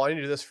 I've been wanting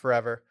to do this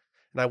forever.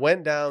 And I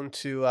went down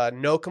to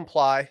No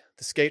Comply,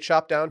 the skate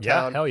shop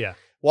downtown. Yeah, hell yeah.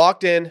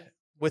 Walked in.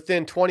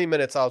 Within 20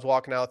 minutes, I was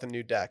walking out with a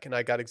new deck, and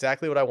I got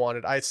exactly what I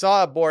wanted. I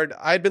saw a board.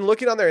 I had been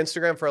looking on their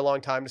Instagram for a long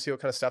time to see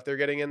what kind of stuff they're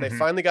getting in. They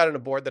finally got in a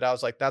board that I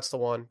was like, that's the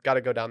one. Got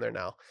to go down there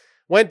now.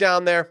 Went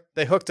down there.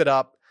 They hooked it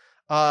up.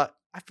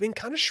 I've been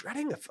kind of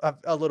shredding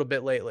a little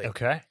bit lately.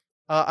 Okay.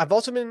 I've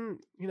also been,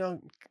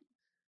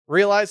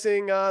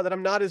 realizing that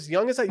I'm not as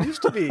young as I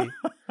used to be,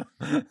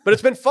 but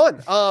it's been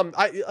fun.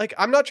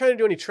 I'm not trying to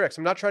do any tricks.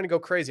 I'm not trying to go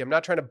crazy. I'm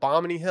not trying to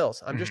bomb any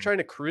hills. I'm just trying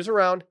to cruise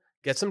around,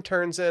 get some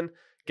turns in,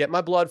 get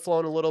my blood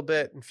flowing a little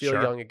bit, and feel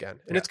young again.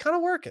 And it's kind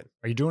of working.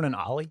 Are you doing an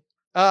ollie?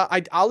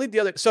 I'll lead the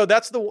other. So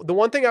that's the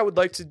one thing I would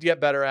like to get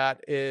better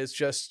at is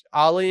just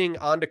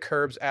ollieing onto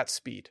curbs at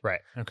speed. Right.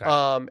 Okay.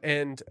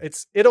 And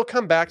it'll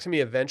come back to me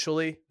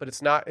eventually, but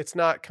it's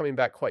not coming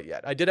back quite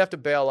yet. I did have to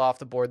bail off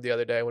the board the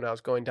other day when I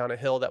was going down a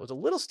hill that was a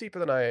little steeper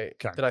than I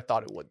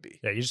thought it would be.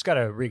 Yeah, you just got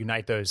to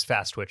reignite those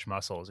fast twitch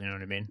muscles. You know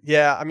what I mean?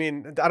 Yeah, I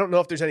mean, I don't know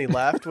if there's any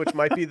left, which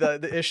might be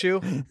the issue.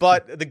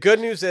 But the good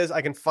news is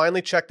I can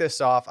finally check this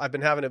off. I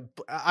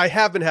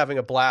have been having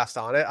a blast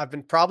on it. I've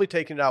been probably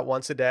taking it out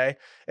once a day,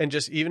 and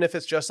just even if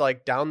it's just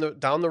like down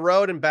the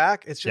road and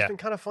back, it's just been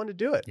kind of fun to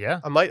do it. Yeah.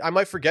 I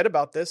might forget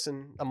about this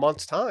in a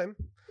month's time,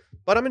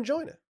 but I'm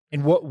enjoying it.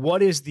 And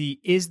what is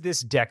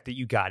this deck that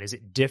you got? Is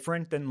it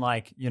different than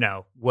like,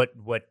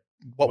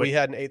 what we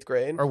had in 8th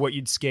grade or what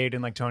you'd skate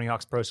in like Tony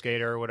Hawk's Pro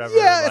Skater or whatever?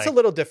 Yeah, it's a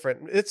little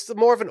different. It's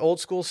more of an old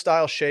school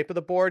style shape of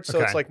the board.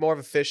 So it's like more of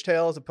a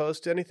fishtail as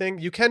opposed to anything.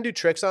 You can do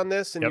tricks on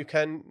this and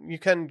you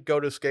can go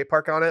to a skate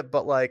park on it,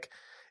 but like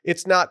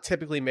it's not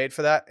typically made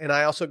for that. And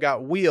I also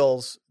got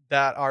wheels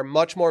that are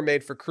much more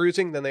made for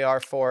cruising than they are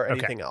for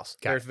anything else.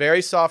 They're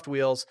very soft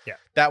wheels. Yeah.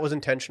 That was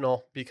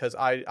intentional because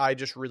I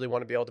just really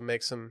want to be able to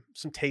make some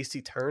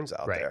tasty turns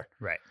out there.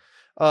 Right.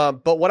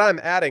 But what I'm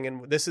adding,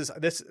 and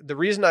the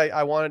reason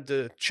I wanted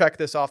to check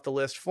this off the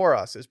list for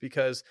us is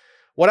because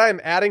what I'm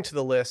adding to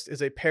the list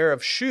is a pair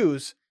of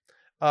shoes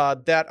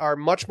that are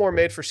much more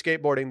made for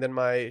skateboarding than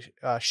my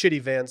shitty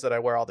Vans that I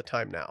wear all the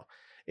time now.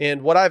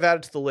 And what I've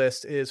added to the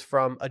list is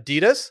from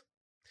Adidas.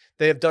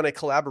 They have done a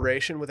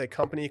collaboration with a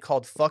company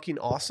called Fucking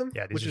Awesome,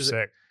 which is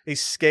a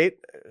skate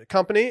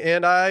company,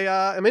 and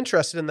I am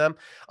interested in them.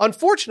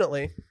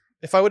 Unfortunately,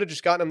 if I would have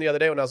just gotten them the other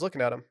day when I was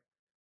looking at them,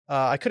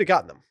 I could have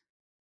gotten them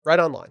right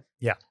online.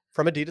 Yeah.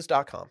 From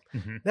Adidas.com.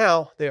 Mm-hmm.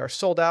 Now they are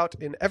sold out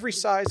in every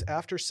size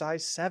after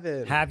size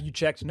 7. Have you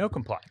checked No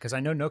Comply? Because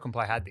I know No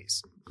Comply had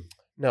these.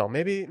 No,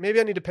 maybe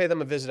I need to pay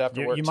them a visit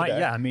after work. You might,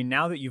 yeah. I mean,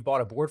 now that you've bought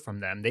a board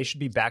from them, they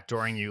should be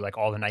backdooring you like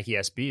all the Nike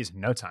SBs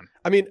in no time.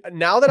 I mean,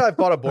 now that I've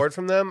bought a board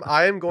from them,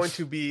 I am going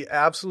to be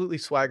absolutely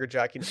swagger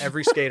jacking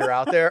every skater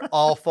out there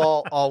all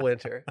fall, all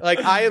winter. Like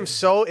I am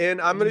so in.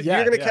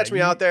 You're gonna catch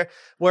me out there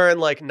wearing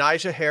like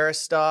Nyjah Harris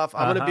stuff.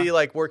 I'm gonna be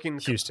like working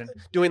Houston,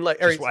 doing like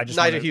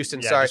Nyjah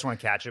Houston. Sorry, I just want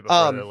to catch it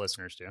before the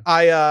listeners do.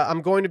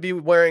 I'm going to be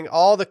wearing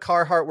all the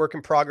Carhartt work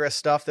in progress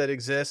stuff that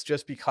exists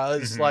just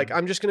because like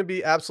I'm just gonna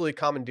be absolutely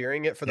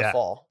commandeering it for the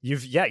fall.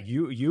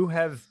 You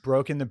have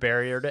broken the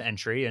barrier to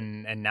entry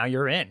and now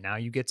you're in. Now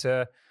you get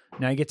to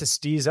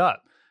steez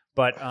up.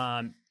 But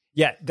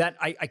that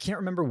I can't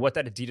remember what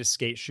that Adidas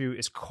skate shoe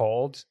is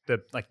called,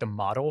 the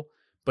model,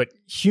 but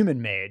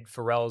Human Made,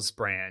 Pharrell's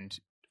brand,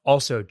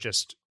 also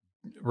just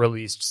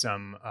released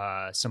some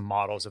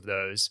models of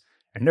those,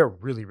 and they're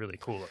really, really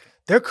cool looking.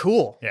 They're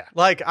cool. Yeah.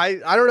 Like I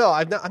don't know.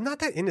 I'm not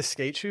that into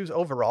skate shoes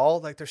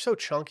overall. Like they're so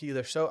chunky.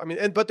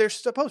 But they're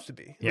supposed to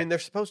be. I mean, they're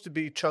supposed to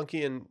be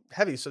chunky and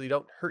heavy so you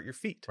don't hurt your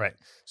feet. Right.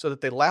 So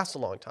that they last a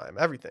long time.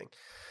 Everything.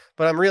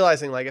 But I'm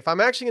realizing like if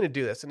I'm actually going to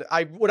do this, and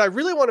what I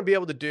really want to be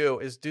able to do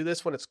is do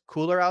this when it's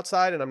cooler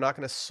outside and I'm not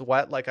going to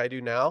sweat like I do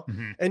now,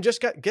 and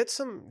just get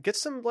some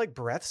like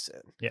breaths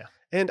in. Yeah.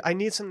 And I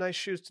need some nice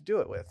shoes to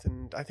do it with,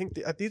 and I think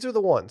these are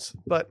the ones.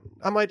 But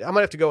I might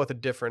have to go with a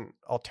different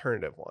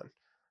alternative one.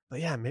 But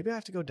yeah, maybe I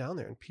have to go down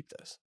there and peep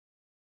this.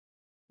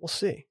 We'll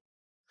see.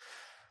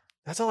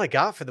 That's all I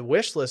got for the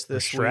wish list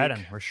this week.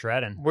 We're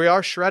shredding. We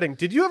are shredding.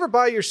 Did you ever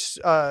buy your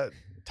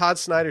Todd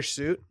Snyder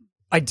suit?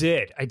 I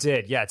did.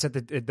 Yeah, it's at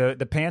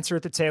the pants are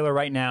at the tailor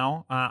right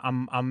now.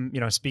 I'm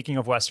speaking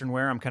of Western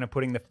wear, I'm kind of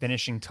putting the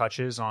finishing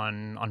touches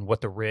on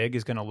what the rig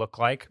is going to look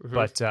like.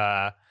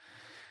 Mm-hmm.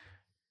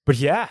 But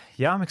yeah,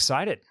 I'm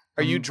excited.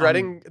 Are you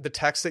dreading the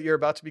text that you're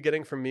about to be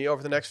getting from me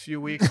over the next few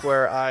weeks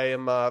where I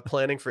am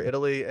planning for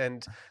Italy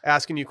and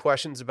asking you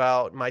questions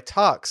about my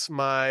tux,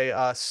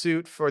 my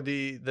suit for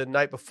the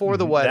night before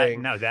the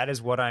wedding? That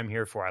is what I'm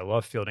here for. I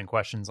love fielding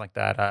questions like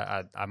that.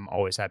 I'm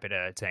always happy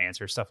to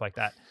answer stuff like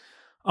that.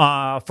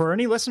 For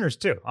any listeners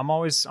too, I'm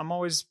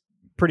always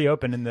pretty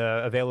open and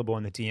available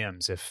in the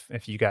DMs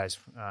if you guys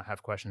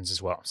have questions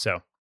as well.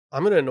 So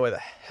I'm going to annoy the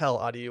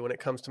hell out of you when it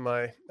comes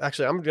to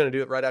actually, I'm going to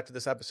do it right after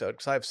this episode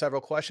because I have several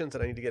questions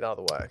that I need to get out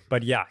of the way.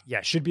 But yeah,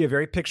 should be a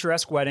very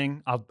picturesque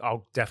wedding.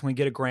 I'll definitely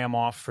get a gram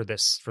off for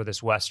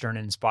this Western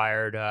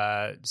inspired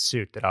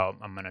suit that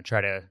I'm going to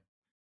try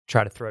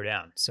to throw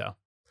down. So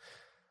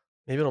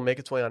maybe it'll make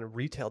its way on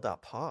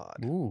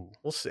retail.pod. Ooh,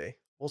 we'll see.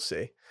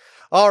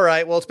 All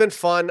right. Well, it's been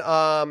fun.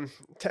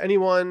 To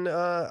anyone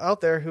out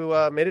there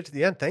who made it to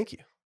the end, thank you.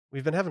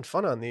 we've been having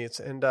fun on these.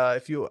 And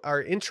if you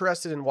are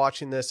interested in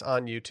watching this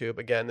on YouTube,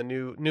 again, the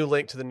new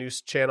link to the new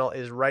channel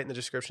is right in the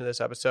description of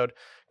this episode.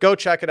 Go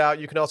check it out.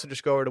 You can also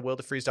just go over to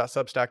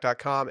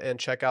willdefreeze.substack.com and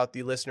check out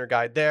the listener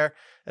guide there,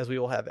 as we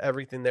will have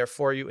everything there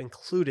for you,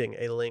 including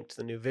a link to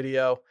the new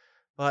video.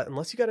 But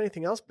unless you got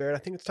anything else, Barrett, I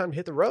think it's time to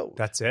hit the road.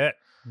 That's it.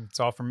 That's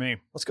all for me.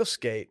 Let's go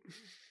skate.